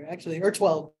favorite number actually, or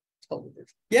 12. 12.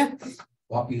 Yeah.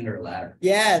 walking under a ladder.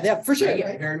 Yeah, for sure. I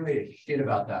get paranoid as shit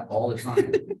about that all the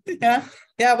time.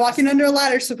 Yeah, walking under a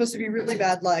ladder is supposed to be really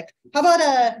bad luck. How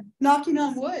about knocking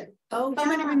on wood? Oh, How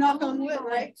many of you knock on wood,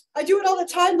 right? I do it all the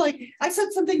time. Like I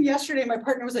said something yesterday, my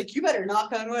partner was like, you better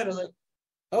knock on wood. I was like,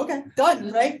 okay,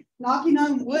 done, right? Knocking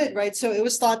on wood, right? So it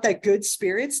was thought that good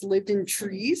spirits lived in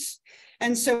trees.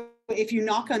 And so if you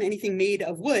knock on anything made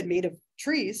of wood, made of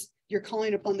trees, you're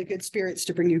calling upon the good spirits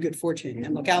to bring you good fortune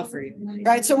and look out for you,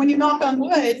 right? So when you knock on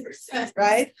wood,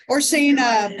 right? Or saying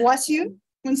bless you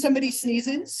when somebody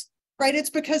sneezes, right? It's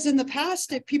because in the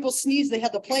past, if people sneezed, they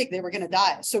had the plague, they were going to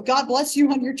die. So God bless you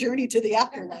on your journey to the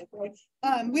afterlife, right?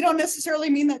 We don't necessarily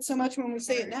mean that so much when we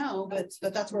say it now, but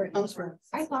that's where it comes from.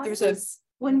 I thought it was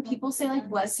when people say like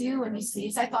bless you when you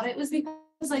sneeze, I thought it was because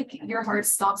like your heart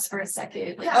stops for a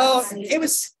second. Like,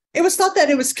 it was thought that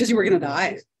it was because you were going to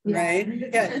die. Right.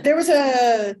 Yeah. There was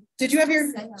did you have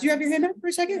your hand up for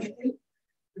a second?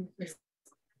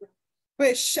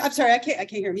 Wait, I'm sorry. I can't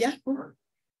hear him. Yeah.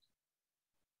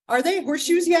 Are they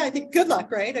horseshoes? Yeah. I think good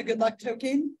luck, right? A good luck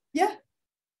token. Yeah.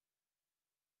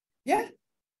 Yeah.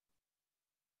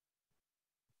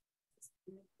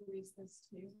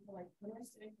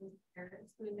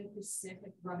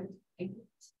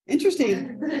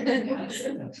 Interesting.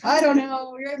 I don't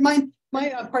know. My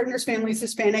partner's family is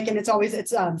Hispanic, and it's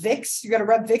Vicks. You got to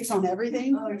rub Vicks on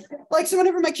everything. Like, so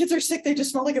whenever my kids are sick, they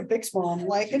just smell like a Vicks bomb.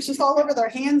 Like, it's just all over their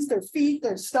hands, their feet,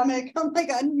 their stomach. I'm like,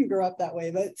 I didn't grow up that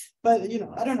way, but you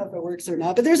know, I don't know if it works or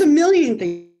not. But there's a million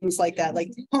things like that,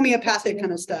 like homeopathic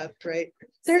kind of stuff, right?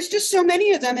 There's just so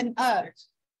many of them, and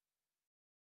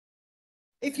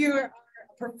if you're a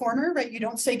performer, right, you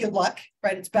don't say good luck,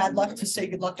 right? It's bad luck to say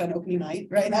good luck on opening night,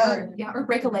 right? Or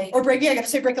break a leg. I gotta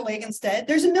say break a leg instead.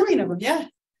 There's a million of them.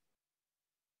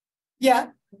 Yeah.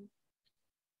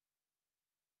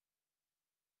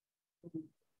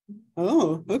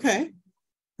 Oh, okay.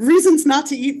 Reasons not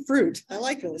to eat fruit. I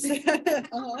like this.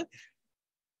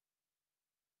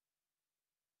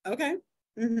 Okay.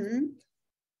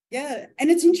 Yeah, and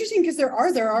it's interesting because there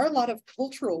are a lot of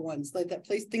cultural ones like that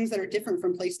things that are different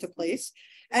from place to place.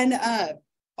 And I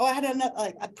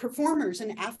had performers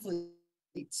and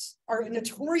athletes are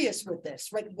notorious with this,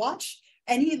 right? Watch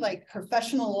any like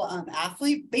professional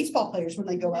athlete, baseball players, when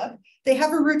they go up, they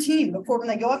have a routine before when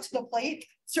they go up to the plate,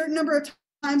 certain number of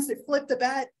times they flip the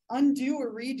bat, undo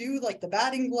or redo like the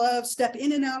batting glove, step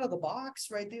in and out of the box,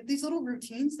 right? These little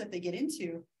routines that they get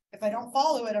into. If I don't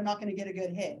follow it, I'm not going to get a good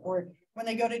hit. Or when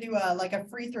they go to do a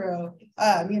free throw,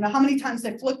 you know, how many times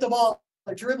they flip the ball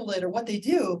or dribble it or what they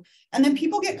do. And then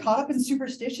people get caught up in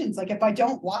superstitions. Like, if I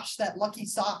don't wash that lucky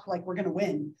sock, like, we're going to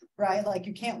win, right? Like,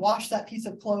 you can't wash that piece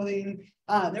of clothing.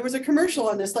 There was a commercial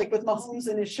on this, like with Mahomes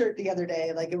in his shirt the other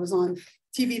day. Like, it was on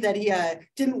TV that he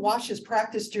didn't wash his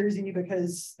practice jersey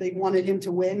because they wanted him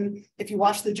to win. If you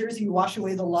wash the jersey, you wash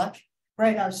away the luck.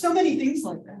 Right. So many things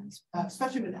like that,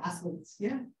 especially with athletes.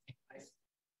 Yeah.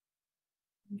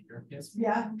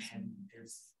 Yeah. And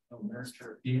there's a nurse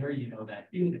for theater, you know, that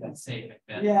that's safe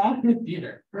at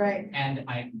theater. Right. And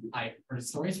I heard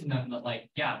stories from them that, like,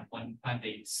 yeah, one time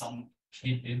some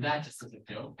kid did that just as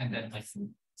a joke, and then like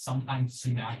sometime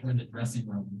soon after in the dressing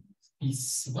room, he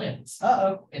slipped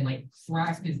and like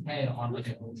cracked his head on like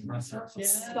an old dresser.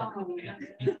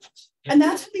 And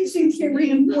that's how these things get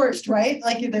reinforced, right?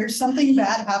 Like, if there's something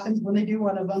bad happens when they do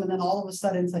one of them, and then all of a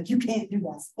sudden it's like, you can't do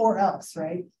that or else,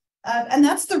 right? And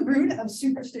that's the root of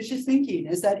superstitious thinking,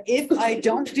 is that if I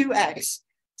don't do X,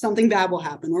 something bad will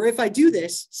happen. Or if I do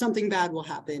this, something bad will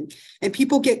happen. And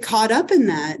people get caught up in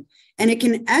that, and it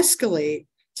can escalate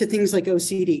to things like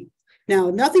OCD.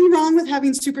 Now, nothing wrong with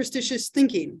having superstitious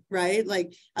thinking, right?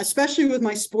 Like, especially with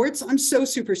my sports, I'm so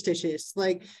superstitious.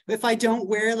 Like, if I don't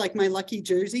wear like my lucky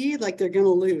jersey, like, they're going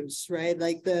to lose, right?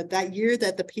 Like that year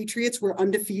that the Patriots were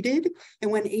undefeated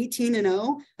and went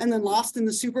 18-0 and then lost in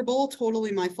the Super Bowl,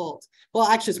 totally my fault. Well,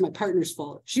 actually, it's my partner's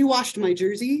fault. She washed my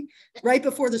jersey right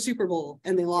before the Super Bowl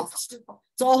and they lost.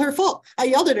 It's all her fault. I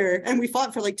yelled at her and we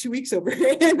fought for like 2 weeks over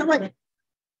it. And I'm like,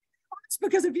 it's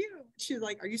because of you. She's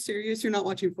like, are you serious? You're not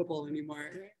watching football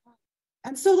anymore.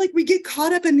 And so, like, we get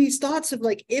caught up in these thoughts of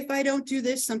like, if I don't do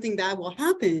this, something bad will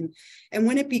happen. And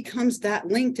when it becomes that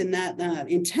linked and that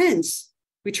intense,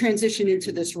 we transition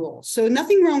into this role. So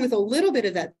nothing wrong with a little bit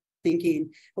of that thinking,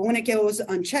 but when it goes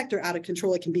unchecked or out of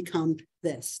control, it can become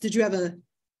this. Did you have a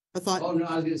thought? Oh, no,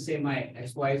 I was going to say my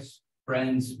ex-wife's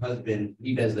friend's husband,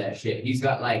 he does that shit. He's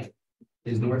got like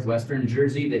his Northwestern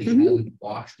jersey that he hasn't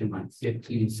washed in like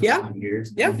 15 some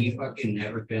years. Yeah. And he fucking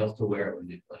never fails to wear it when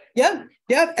they play. Yeah.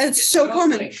 It's so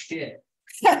common. Like shit.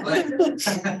 At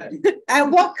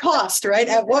what cost, right?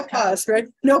 At what cost, right?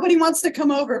 Nobody wants to come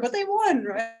over, but they won,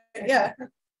 right? Yeah.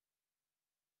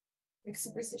 like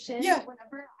superstition. Yeah.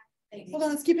 Whenever Hold on,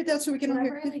 let's keep it down so we can all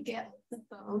whenever hear. I like get the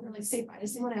phone or like say bye to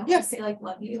someone, I always Yeah. say like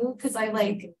love you because I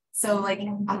like so like I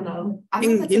don't know.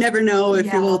 You never know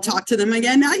if you will talk to them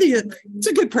again. I think it's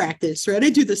a good practice, right? I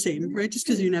do the same, right? Just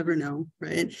because you never know,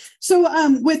 right? So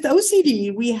with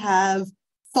OCD, we have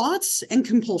thoughts and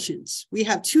compulsions. We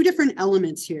have two different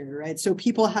elements here, right? So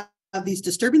people have these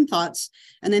disturbing thoughts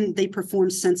and then they perform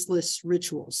senseless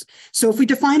rituals. So if we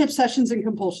define obsessions and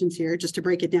compulsions here, just to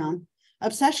break it down,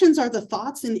 obsessions are the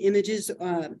thoughts and images,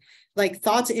 like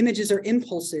thoughts, images, or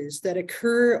impulses that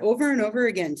occur over and over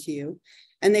again to you,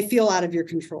 and they feel out of your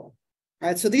control.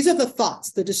 Right. So these are the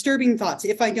thoughts, the disturbing thoughts.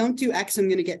 If I don't do X, I'm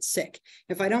going to get sick.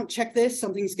 If I don't check this,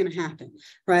 something's going to happen.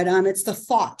 Right. It's the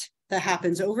thought that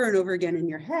happens over and over again in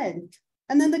your head.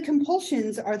 And then the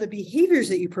compulsions are the behaviors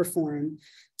that you perform,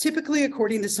 typically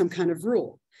according to some kind of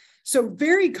rule. So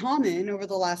very common over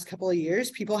the last couple of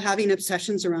years, people having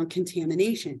obsessions around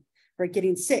contamination. Right,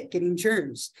 getting sick, getting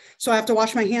germs. So I have to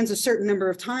wash my hands a certain number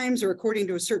of times or according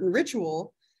to a certain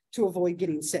ritual to avoid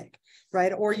getting sick,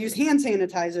 right? Or use hand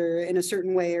sanitizer in a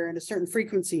certain way or in a certain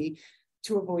frequency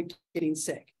to avoid getting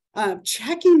sick.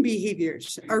 Checking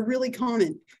behaviors are really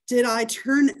common. Did I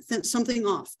turn something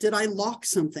off? Did I lock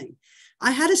something? I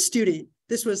had a student,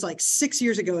 this was like 6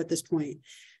 years ago at this point,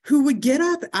 who would get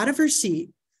up out of her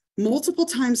seat multiple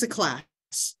times a class,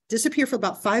 disappear for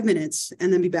about 5 minutes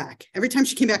and then be back. Every time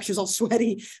she came back, she was all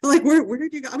sweaty. I'm like, where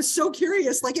did you go? I was so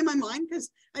curious, like in my mind, because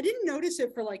I didn't notice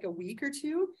it for like a week or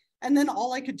two. And then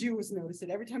all I could do was notice it.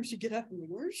 Every time she'd get up, I'm like,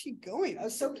 where is she going? I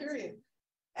was so curious.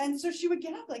 And so she would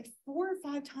get up like 4 or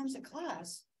 5 times a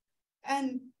class.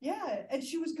 And yeah, and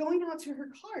she was going out to her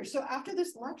car. So after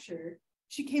this lecture,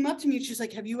 she came up to me and she's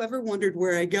like, have you ever wondered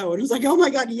where I go? And I was like, oh my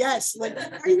God, yes. Like,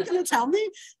 are you going to tell me?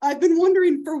 I've been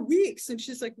wondering for weeks. And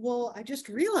she's like, well, I just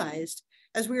realized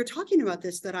as we were talking about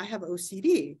this, that I have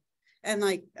OCD and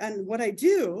what I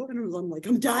do. And I'm like,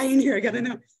 I'm dying here. I got to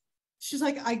know. She's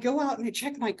like, I go out and I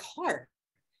check my car.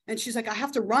 And she's like, I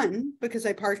have to run because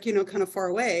I park, kind of far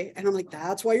away. And I'm like,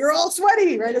 that's why you're all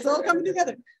sweaty, right? It's all coming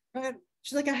together. Right?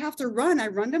 She's like, I have to run. I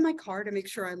run to my car to make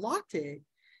sure I locked it.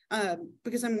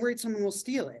 Because I'm worried someone will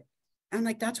steal it. I'm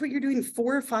like, that's what you're doing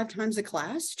 4 or 5 times a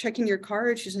class, checking your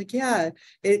card. She's like, yeah,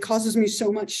 it causes me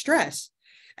so much stress.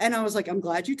 And I was like, I'm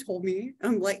glad you told me.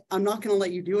 I'm like, I'm not going to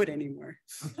let you do it anymore.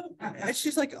 And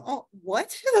she's like, oh,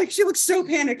 what? Like, she looked so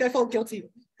panicked. I felt guilty.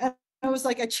 And I was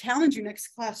like, I challenge you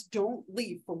next class. Don't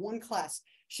leave for one class.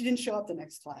 She didn't show up the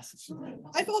next class.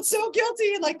 I felt so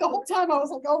guilty. Like the whole time I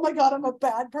was like, oh my God, I'm a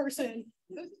bad person.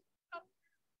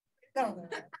 No.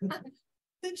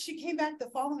 Then she came back the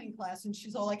following class and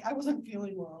she's all like, I wasn't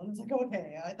feeling well. And I was like,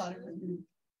 okay, I thought it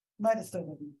might have still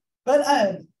been. But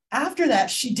after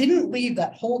that, she didn't leave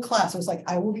that whole class. I was like,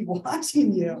 I will be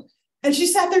watching you. And she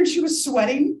sat there and she was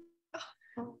sweating.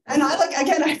 And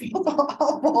I feel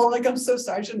awful. Like, I'm so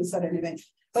sorry. I shouldn't have said anything.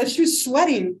 But she was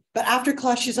sweating. But after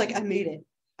class, she's like, I made it.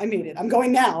 I'm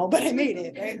going now, but I made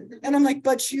it. Right? And I'm like,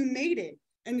 but you made it.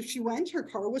 And she went, her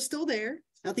car was still there.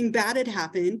 Nothing bad had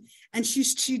happened. And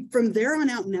she from there on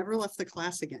out never left the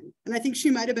class again. And I think she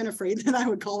might have been afraid that I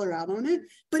would call her out on it,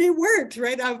 but it worked,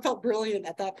 right? I felt brilliant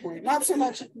at that point. Not so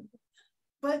much.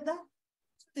 But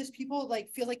there's people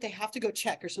feel like they have to go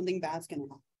check or something bad's going to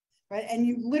happen, right? And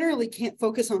you literally can't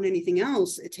focus on anything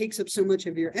else. It takes up so much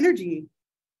of your energy.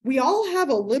 We all have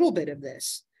a little bit of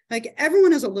this. Like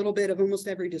everyone has a little bit of almost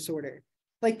every disorder.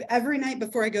 Like every night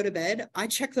before I go to bed, I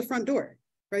check the front door,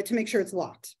 right? To make sure it's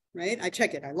locked. Right? I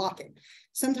check it, I lock it.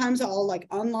 Sometimes I'll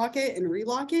unlock it and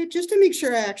relock it just to make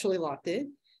sure I actually locked it.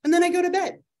 And then I go to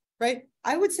bed, right?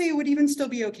 I would say it would even still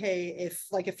be okay if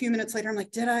a few minutes later, I'm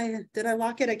like, did I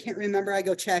lock it? I can't remember. I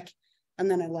go check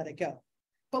and then I let it go.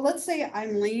 But let's say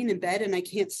I'm laying in bed and I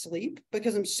can't sleep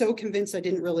because I'm so convinced I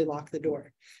didn't really lock the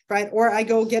door, right? Or I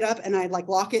go get up and I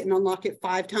lock it and unlock it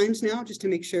 5 times now just to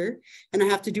make sure. And I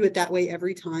have to do it that way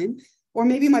every time. Or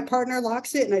maybe my partner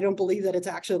locks it and I don't believe that it's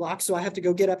actually locked. So I have to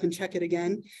go get up and check it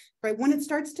again, right? When it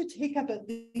starts to take up at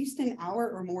least an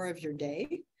hour or more of your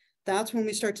day, that's when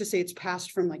we start to say it's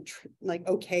passed from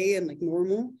okay and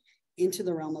normal into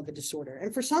the realm of a disorder.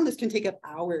 And for some, this can take up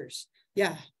hours.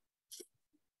 Yeah.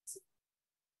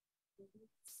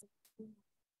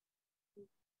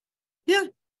 Yeah.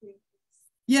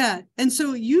 Yeah. And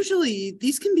so usually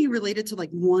these can be related to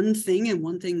one thing and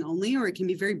one thing only, or it can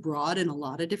be very broad in a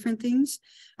lot of different things.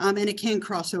 And it can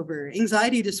cross over.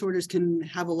 Anxiety disorders can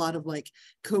have a lot of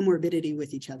comorbidity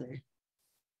with each other.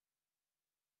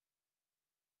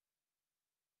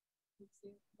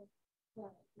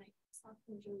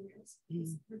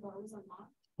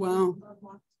 Wow.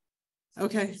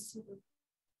 Okay.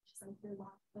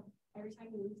 every time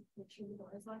you make sure the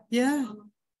door is locked. Yeah.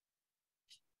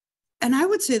 And I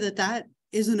would say that that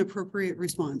is an appropriate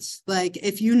response. Like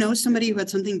if you know somebody who had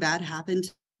something bad happen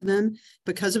to them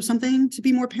because of something, to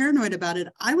be more paranoid about it,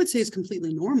 I would say is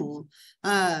completely normal.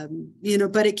 You know,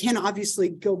 but it can obviously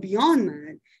go beyond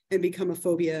that and become a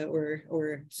phobia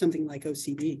or something like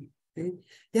OCD. Right?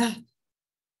 Yeah.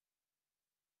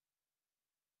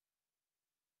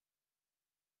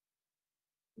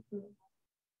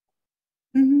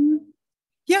 Mm-hmm.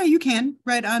 Yeah, you can,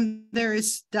 right? There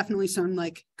is definitely some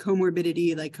like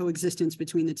comorbidity, like coexistence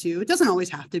between the two. It doesn't always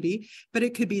have to be, but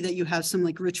it could be that you have some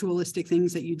like ritualistic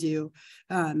things that you do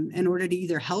in order to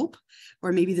either help,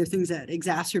 or maybe they're things that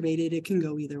exacerbate it. It can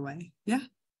go either way. Yeah.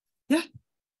 Yeah.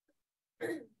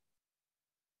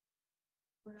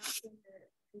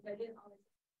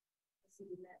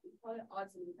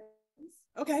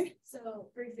 Okay. So,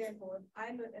 for example,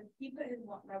 if he put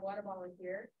my water bottle in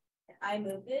here, and I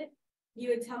moved it, he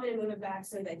would tell me to move it back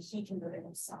so that he can move it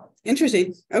himself.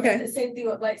 Interesting. Okay. The same thing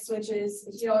with light switches.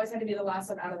 He always had to be the last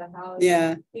one out of the house.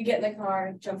 Yeah. You get in the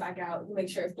car, jump back out, make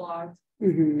sure it's blocked.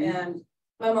 Mm-hmm. And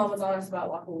my mom was honest about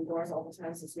locking the doors all the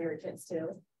time since we were kids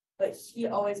too. But he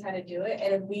always had to do it.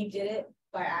 And if we did it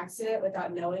by accident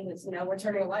without knowing that, you know, we're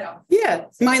turning a light off. Yeah.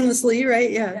 Mindlessly,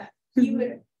 right? Yeah. He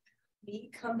would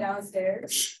come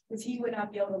downstairs because he would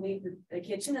not be able to leave the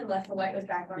kitchen unless the light was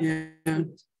back on. Yeah.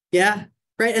 Yeah.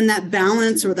 Right. And that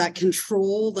balance or that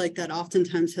control, like that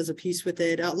oftentimes has a piece with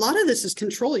it. A lot of this is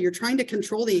control. You're trying to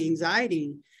control the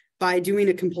anxiety by doing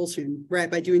a compulsion, right?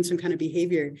 By doing some kind of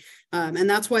behavior. And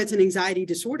that's why it's an anxiety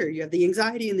disorder. You have the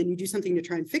anxiety and then you do something to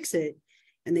try and fix it.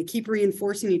 And they keep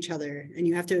reinforcing each other. And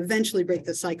you have to eventually break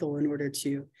the cycle in order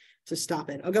to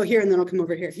stop it. I'll go here and then I'll come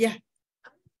over here. Yeah.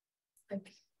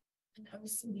 Like an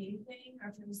OCD thing, or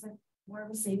if it was like more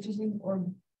of a safety thing or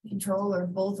control or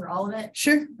both or all of it.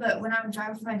 Sure. But when I would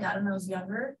drive with my dad when I was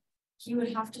younger, he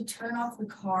would have to turn off the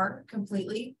car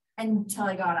completely until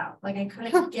I got out. Like I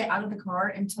couldn't get out of the car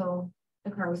until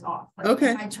the car was off. Like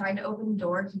okay. If I tried to open the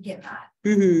door, he'd get mad.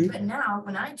 Mm-hmm. But now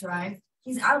when I drive,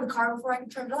 he's out of the car before I can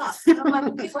turn it off. And I'm like,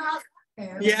 okay, well, how's that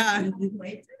fair? Yeah.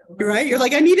 Right. You're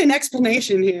like, I need an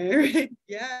explanation here.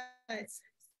 Yeah.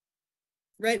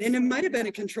 Right. And it might have been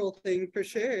a control thing for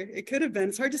sure. It could have been.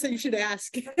 It's hard to say. You should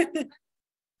ask.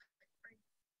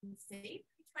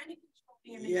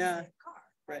 Yeah.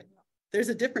 Right. There's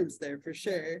a difference there for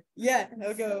sure. Yeah.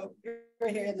 I'll go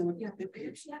right here. And then I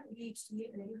actually have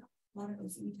ADHD and I have a lot of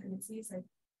OCD tendencies. Like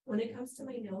when it comes to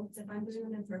my notes, if I'm doing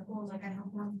them in purple, like I have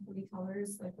 40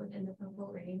 colors like within the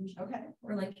purple range. Okay.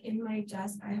 Or like in my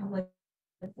desk, I have like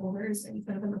folders and each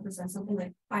of them represent something.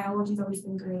 Like biology's always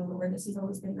been green, or this has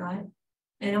always been red.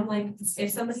 And I'm like, if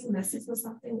somebody messes with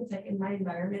something that's like in my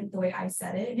environment, the way I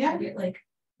said it, I get like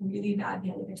really bad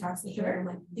panic attacks. Sure. I'm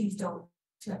like, please don't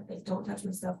touch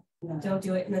my stuff. Yeah. Don't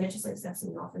do it. And then it just like sets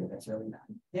me off and it gets really bad.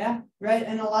 Yeah, right.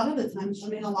 And a lot of the times, I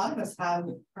mean, a lot of us have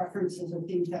preferences or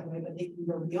things that way, but they can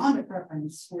go beyond a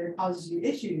preference where it causes you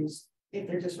issues if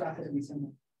they're disruptive in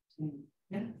some way.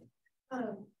 Yeah.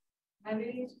 I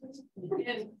mean,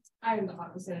 I'm the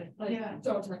opposite. Like,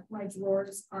 don't touch my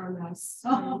drawers are a mess.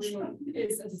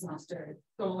 It's a disaster.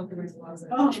 Don't look at my closet.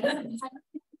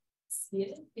 See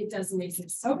it. It doesn't make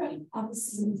sense. Okay.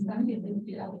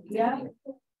 Yeah.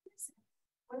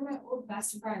 One of my old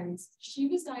best friends, she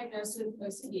was diagnosed with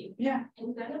OCD. Yeah.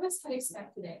 And none of us had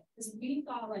expected it because we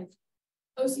thought like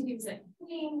OCD was like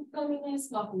clean,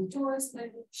 cleanliness, locking doors,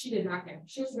 but she did not care.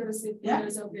 She was nervous if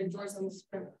windows open, doors on the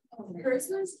spring. Hers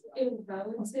was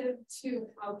relative to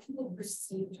how people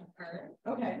perceived her.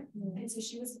 Okay. And so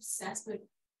she was obsessed with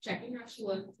checking how she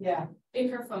looked. Yeah. In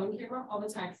her phone camera all the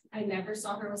time. I never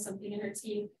saw her with something in her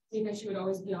teeth because she would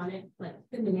always be on it, like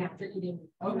the minute after eating.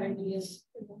 Okay.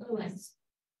 Like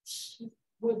she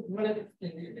would one of the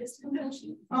things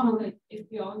like if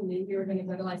we all knew we were going to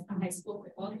go to like a high school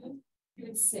football game, she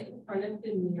would sit in front of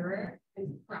the mirror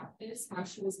and practice how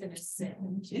she was going to sit.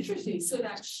 Interesting. So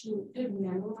that she could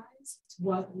memorize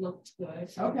what looked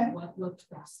good, what looked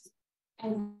best.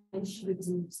 And she would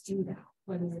do that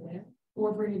when we were there.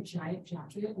 Or bring a giant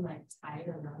jacket and like tie it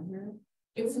around her.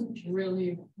 It was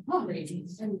really crazy.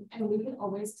 And we could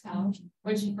always tell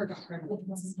when she forgot her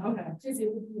notes. Okay. Because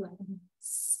it would be like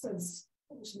so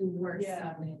worse.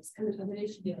 Yeah. And the other day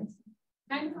she did.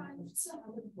 Kind of still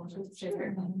have the proportions of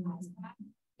sugar.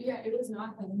 Yeah, it was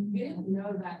not like we didn't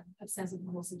know that obsessive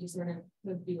compulsive disorder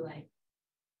would be like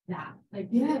that. Like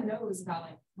we didn't know it was about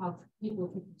like how people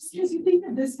could perceive. Because you think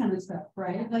of this kind of stuff,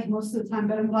 right? Like most of the time,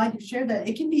 but I'm glad you shared that.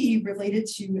 It can be related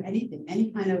to anything,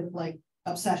 any kind of like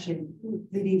obsession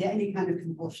leading to any kind of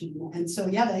compulsion. And so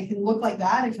yeah, it can look like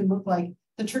that. It can look like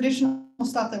the traditional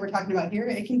stuff that we're talking about here.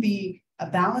 It can be a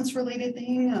balance related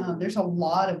thing. There's a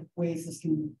lot of ways this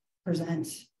can present.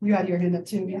 You had your hand up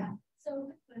too. Yeah. So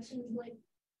the question is like,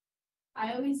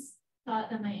 I always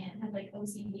thought that my aunt had like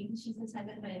OCD because she's the type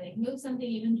that if I like move something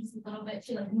even just a little bit,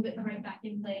 she like move it right back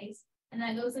in place. And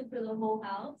that goes like for the whole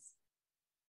house.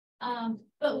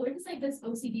 But where does like this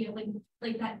OCD of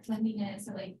like that cleanliness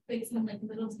or like fixing like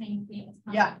little tiny things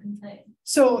come into play?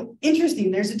 So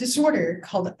interesting. There's a disorder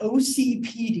called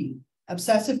OCPD,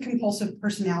 obsessive compulsive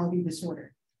personality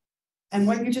disorder. And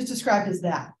what you just described is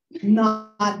that,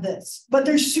 not this. But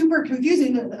they're super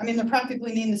confusing. I mean, they're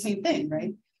practically mean the same thing,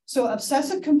 right? So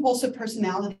obsessive compulsive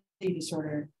personality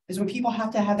disorder is when people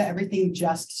have to have everything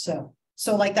just so.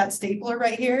 So like that stapler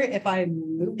right here, if I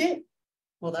moved it,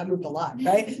 well, that moved a lot,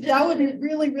 right? That would be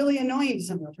really, really annoying to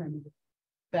someone trying to move it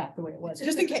back the way it was,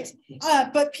 just in case.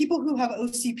 But people who have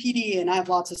OCPD, and I have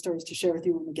lots of stories to share with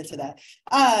you when we get to that,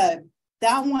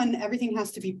 that one, everything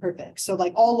has to be perfect. So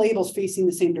like all labels facing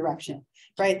the same direction,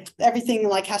 right? Everything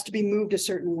like has to be moved a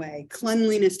certain way.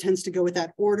 Cleanliness tends to go with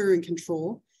that order and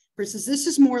control, versus this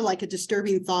is more like a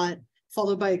disturbing thought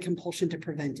followed by a compulsion to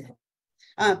prevent it.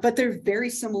 But they're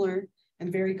very similar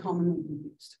and very commonly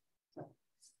used. So,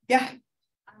 yeah.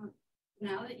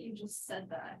 Now that you just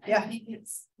said that, Yeah. I think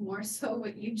it's more so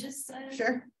what you just said.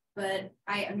 Sure. But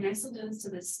I mean, I still do this to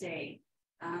this day.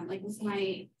 Like with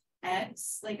my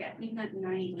ex, like I think at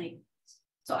night, like,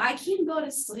 so I can't go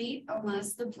to sleep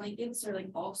unless the blankets are like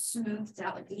all smoothed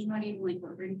out, like there's not even like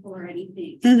a wrinkle or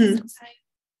anything. Mm-hmm.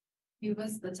 He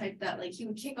was the type that like he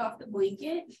would kick off the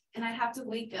blanket and I'd have to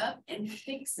wake up and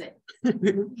fix it.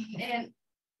 And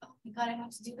oh my God, I have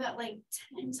to do that like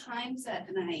 10 times at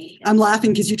night. I'm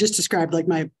laughing because you just described like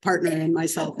my partner and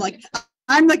myself. Like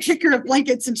I'm the kicker of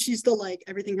blankets and she's still like,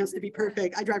 everything has to be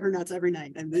perfect. I drive her nuts every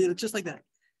night. And you know, just like that.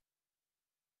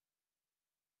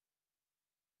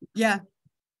 Yeah.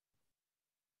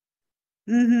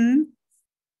 Mm-hmm.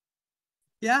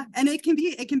 Yeah. And it can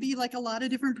be like a lot of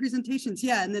different presentations.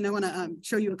 Yeah. And then I want to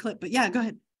show you a clip, but yeah, go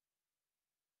ahead.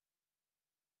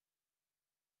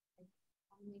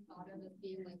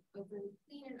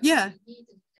 Yeah.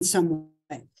 In some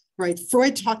way, right?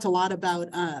 Freud talked a lot about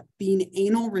being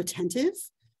anal retentive,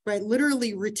 right?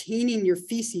 Literally retaining your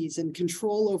feces and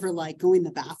control over like going to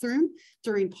the bathroom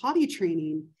during potty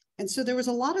training. And so there was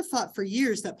a lot of thought for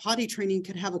years that potty training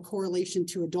could have a correlation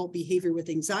to adult behavior with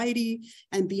anxiety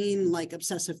and being like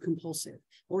obsessive compulsive,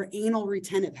 or anal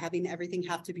retentive, having everything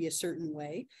have to be a certain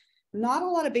way. Not a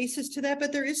lot of basis to that,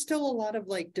 but there is still a lot of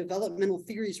like developmental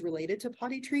theories related to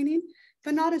potty training,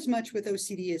 but not as much with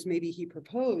OCD as maybe he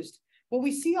proposed. What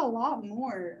we see a lot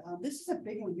more, this is a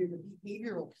big one here, the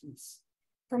behavioral piece.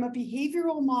 From a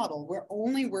behavioral model, we're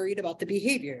only worried about the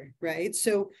behavior, right?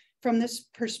 So from this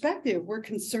perspective, we're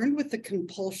concerned with the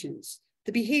compulsions,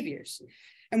 the behaviors.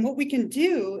 And what we can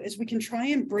do is we can try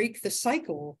and break the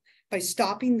cycle by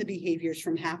stopping the behaviors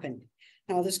from happening.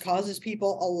 Now, this causes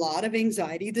people a lot of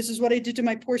anxiety. This is what I did to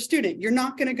my poor student. You're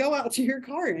not going to go out to your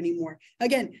car anymore.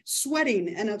 Again, sweating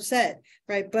and upset,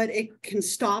 right? But it can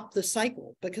stop the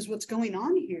cycle, because what's going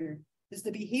on here is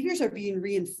the behaviors are being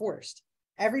reinforced.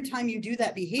 Every time you do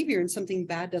that behavior and something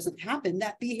bad doesn't happen,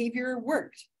 that behavior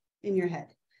worked in your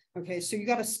head. Okay, so you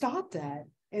got to stop that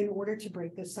in order to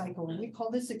break this cycle. And we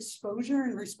call this exposure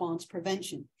and response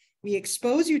prevention. We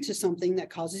expose you to something that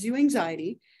causes you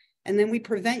anxiety, and then we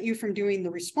prevent you from doing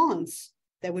the response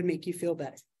that would make you feel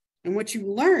better. And what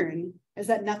you learn is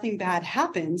that nothing bad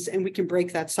happens, and we can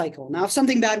break that cycle. Now, if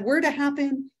something bad were to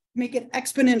happen, make it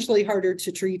exponentially harder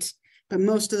to treat, but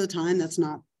most of the time that's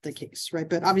not the case, right?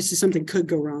 But obviously something could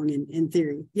go wrong in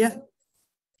theory. Yeah.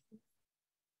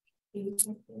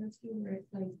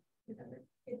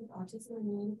 Autism,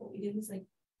 what we did was like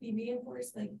we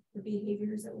reinforced like the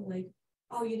behaviors that were like,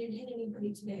 oh, you didn't hit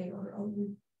anybody today, or oh,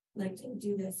 you like didn't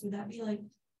do this. Would that be like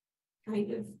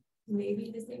kind of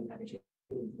maybe the same kind of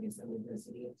with some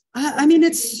university? I mean,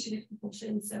 it's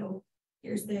compulsion. So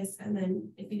here's this, and then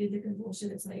if you did the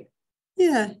compulsion, it's like,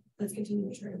 yeah, let's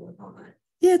continue to try to work on that.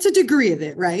 Yeah, it's a degree of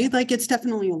it, right? Like it's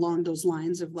definitely along those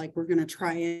lines of like, we're going to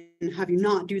try and have you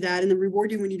not do that, and then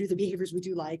reward you when you do the behaviors we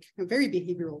do like, very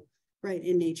behavioral, right,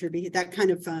 in nature. That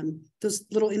kind of, those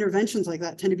little interventions like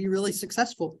that tend to be really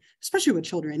successful, especially with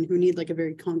children who need like a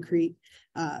very concrete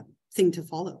thing to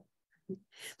follow.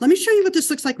 Let me show you what this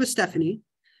looks like with Stephanie.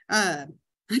 I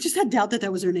just had doubt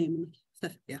that was her name.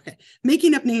 Stephanie, okay.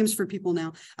 Making up names for people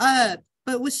now.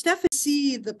 But with Stephanie,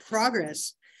 see the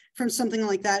progress from something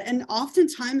like that. And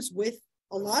oftentimes with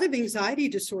a lot of anxiety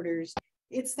disorders,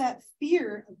 it's that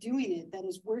fear of doing it that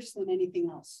is worse than anything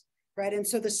else, right? And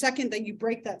so the second that you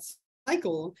break that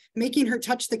cycle, making her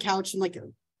touch the couch and like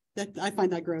that I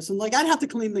find that gross. And like, I'd have to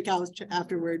clean the couch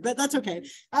afterward, but that's okay.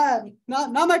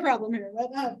 Not my problem here,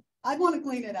 but I'd want to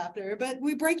clean it after, but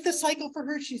we break the cycle for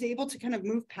her. She's able to kind of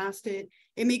move past it.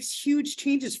 It makes huge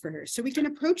changes for her. So we can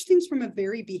approach things from a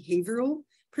very behavioral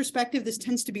perspective. This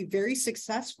tends to be very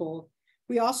successful.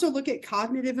 We also look at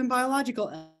cognitive and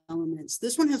biological elements.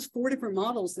 This one has 4 different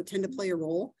models that tend to play a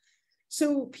role.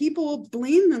 So people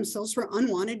blame themselves for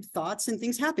unwanted thoughts and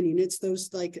things happening. It's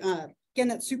those like, again,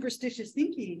 that superstitious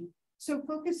thinking. So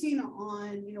focusing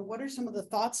on, what are some of the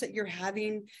thoughts that you're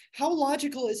having? How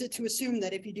logical is it to assume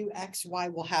that if you do X, Y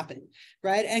will happen,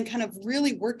 right? And kind of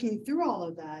really working through all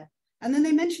of that. And then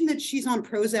they mentioned that she's on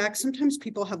Prozac. Sometimes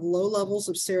people have low levels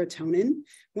of serotonin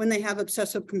when they have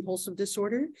obsessive compulsive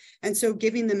disorder. And so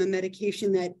giving them a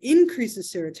medication that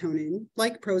increases serotonin,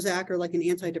 like Prozac or like an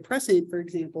antidepressant, for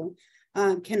example,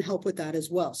 can help with that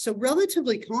as well. So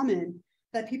relatively common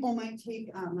that people might take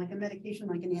like a medication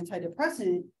like an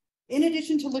antidepressant, in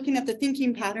addition to looking at the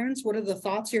thinking patterns, what are the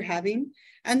thoughts you're having,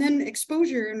 and then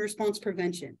exposure and response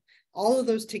prevention. All of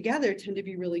those together tend to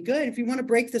be really good. If you want to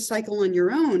break the cycle on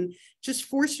your own, just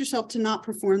force yourself to not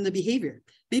perform the behavior.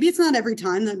 Maybe it's not every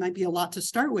time, that might be a lot to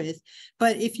start with,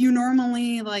 but if you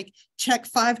normally like check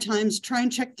 5 times, try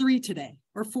and check 3 today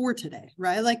or 4 today,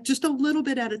 right? Like just a little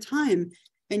bit at a time,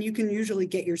 and you can usually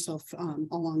get yourself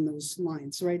along those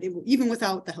lines, right? Even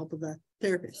without the help of a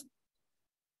therapist.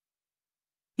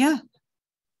 Yeah.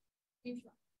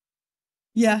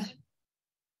 Yeah.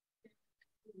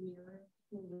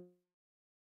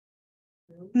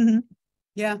 Mm-hmm.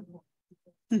 Yeah.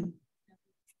 Mm-hmm.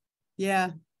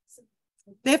 Yeah.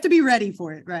 They have to be ready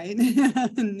for it, right? Yeah.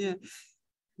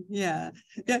 Yeah.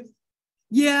 Yeah.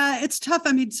 Yeah. It's tough.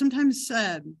 I mean, sometimes,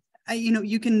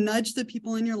 you can nudge the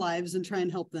people in your lives and try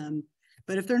and help them.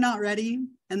 But if they're not ready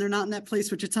and they're not in that place,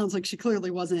 which it sounds like she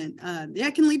clearly wasn't,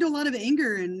 it can lead to a lot of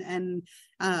anger and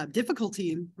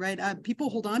difficulty, right? People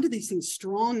hold on to these things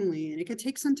strongly, and it could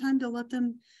take some time to let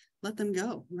them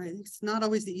go, right? It's not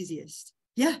always the easiest.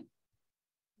 Yeah.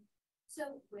 So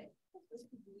with this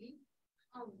week,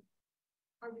 are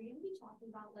we going to be talking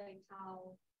about like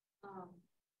how,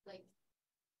 wait,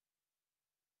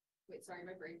 sorry,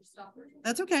 my brain just stopped working.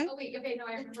 That's okay. Oh wait, okay, no,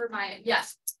 I remember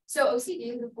yes. So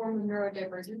OCD is a form of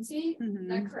neurodivergency. Is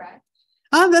that correct?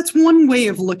 That's one way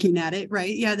of looking at it,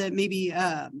 right? Yeah, that maybe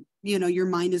your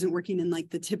mind isn't working in like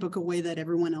the typical way that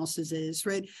everyone else's is,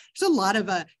 right? There's a lot of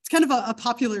it's kind of a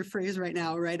popular phrase right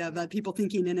now, right? Of people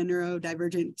thinking in a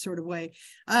neurodivergent sort of way.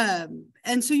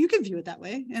 And so you can view it that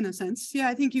way in a sense. Yeah,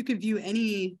 I think you could view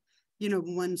any,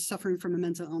 one suffering from a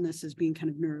mental illness as being kind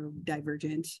of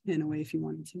neurodivergent in a way if you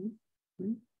wanted to.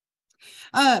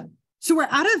 So we're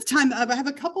out of time. I have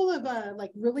a couple of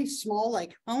like really small,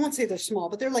 like I won't say they're small,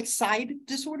 but they're like side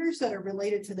disorders that are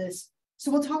related to this.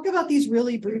 So we'll talk about these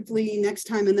really briefly next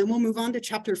time, and then we'll move on to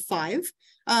chapter 5,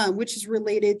 which is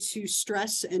related to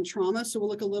stress and trauma. So we'll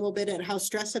look a little bit at how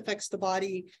stress affects the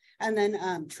body, and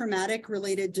then traumatic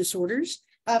related disorders.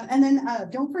 And then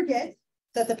don't forget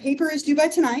that the paper is due by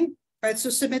tonight, right? So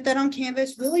submit that on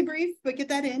Canvas, really brief, but get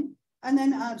that in. And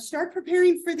then start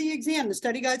preparing for the exam. The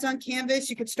study guide's on Canvas.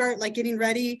 You could start like getting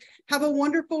ready. Have a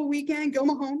wonderful weekend. Go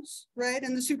Mahomes, right?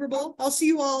 And the Super Bowl. I'll see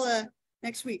you all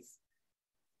next week.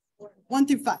 1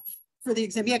 through 5 for the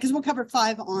exam. Yeah, because we'll cover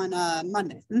 5 on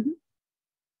Monday.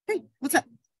 Hey, what's up?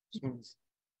 Yeah.